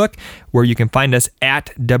Facebook, where you can find us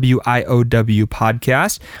at WIOW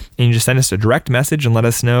Podcast. And you just send us a direct message and let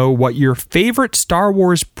us know what your favorite Star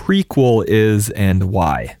Wars prequel is and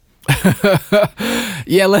why.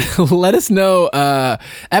 Yeah, let us know.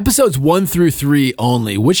 Episodes 1 through 3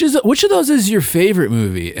 only. Which of those is your favorite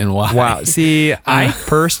movie and why? Wow. See, I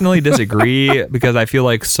personally disagree because I feel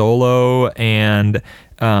like Solo and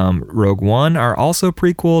Rogue One are also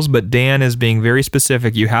prequels, but Dan is being very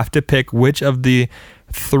specific. You have to pick which of the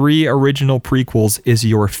 3 original prequels is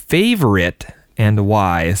your favorite and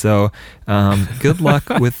why. So good luck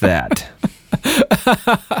with that.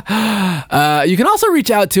 You can also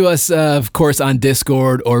reach out to us, of course, on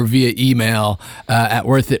Discord or via email at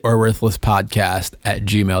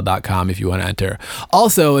worthitoworthlesspodcast@gmail.com if you want to enter.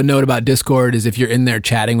 Also, a note about Discord is if you're in there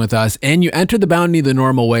chatting with us and you enter the bounty the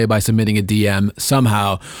normal way by submitting a DM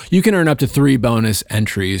somehow, you can earn up to 3 bonus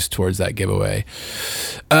entries towards that giveaway.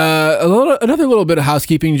 Another little bit of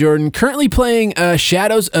housekeeping, Jordan. Currently playing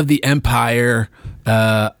Shadows of the Empire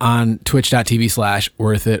on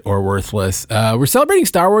twitch.tv/worthitoworthless. We're celebrating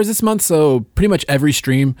Star Wars this month, so pretty much every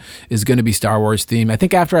stream is going to be Star Wars themed. I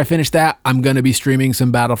think after I finish that, I'm going to be streaming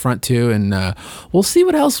some Battlefront 2, and we'll see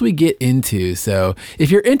what else we get into. So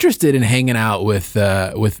if you're interested in hanging out with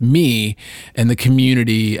me and the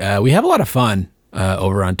community, we have a lot of fun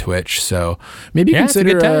over on Twitch, so maybe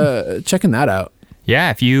consider checking that out.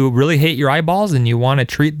 Yeah, if you really hate your eyeballs and you want to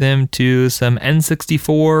treat them to some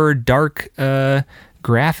N64 dark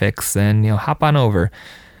graphics, then hop on over.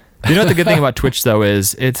 You know what the good thing about Twitch though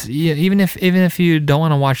is it's even if you don't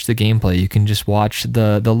want to watch the gameplay, you can just watch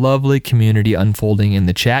the lovely community unfolding in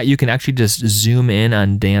the chat. You can actually just zoom in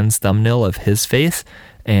on Dan's thumbnail of his face.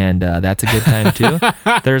 And that's a good time too.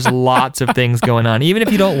 There's lots of things going on. Even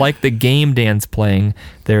if you don't like the game Dan's playing,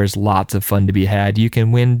 there's lots of fun to be had. You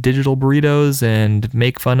can win digital burritos and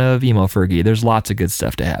make fun of Emo Fergie. There's lots of good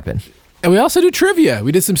stuff to happen. And we also do trivia.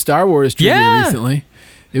 We did some Star Wars trivia recently.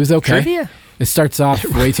 It was okay. Trivia? It starts off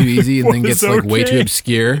way too easy and then gets way too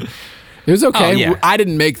obscure. It was okay. Oh, yeah. I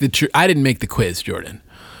didn't make the quiz, Jordan.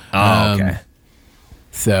 Oh, okay.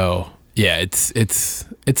 So yeah, it's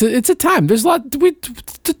a time. There's a lot.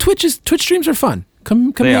 Twitch streams are fun.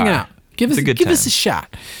 Come hang out. Give us a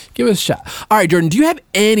shot. Give us a shot. All right, Jordan. Do you have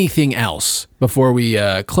anything else before we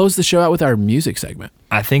close the show out with our music segment?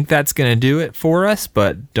 I think that's going to do it for us,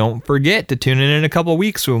 but don't forget to tune in a couple of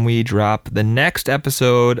weeks when we drop the next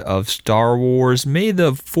episode of Star Wars. May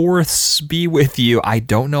the Force be with you. I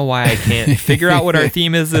don't know why I can't figure out what our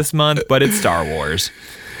theme is this month, but it's Star Wars.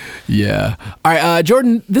 Yeah. All right,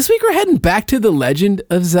 Jordan, this week we're heading back to The Legend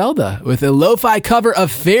of Zelda with a lo-fi cover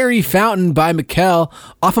of Fairy Fountain by Mikkel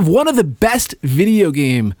off of one of the best video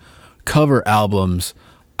game cover albums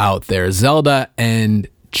out there, Zelda and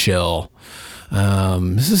Chill.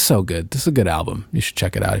 This is so good. This is a good album. You should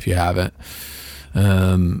check it out if you haven't.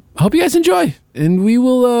 I hope you guys enjoy, and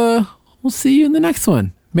we'll see you in the next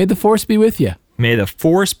one. May the Force be with you. May the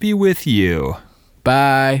Force be with you.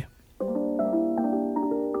 Bye.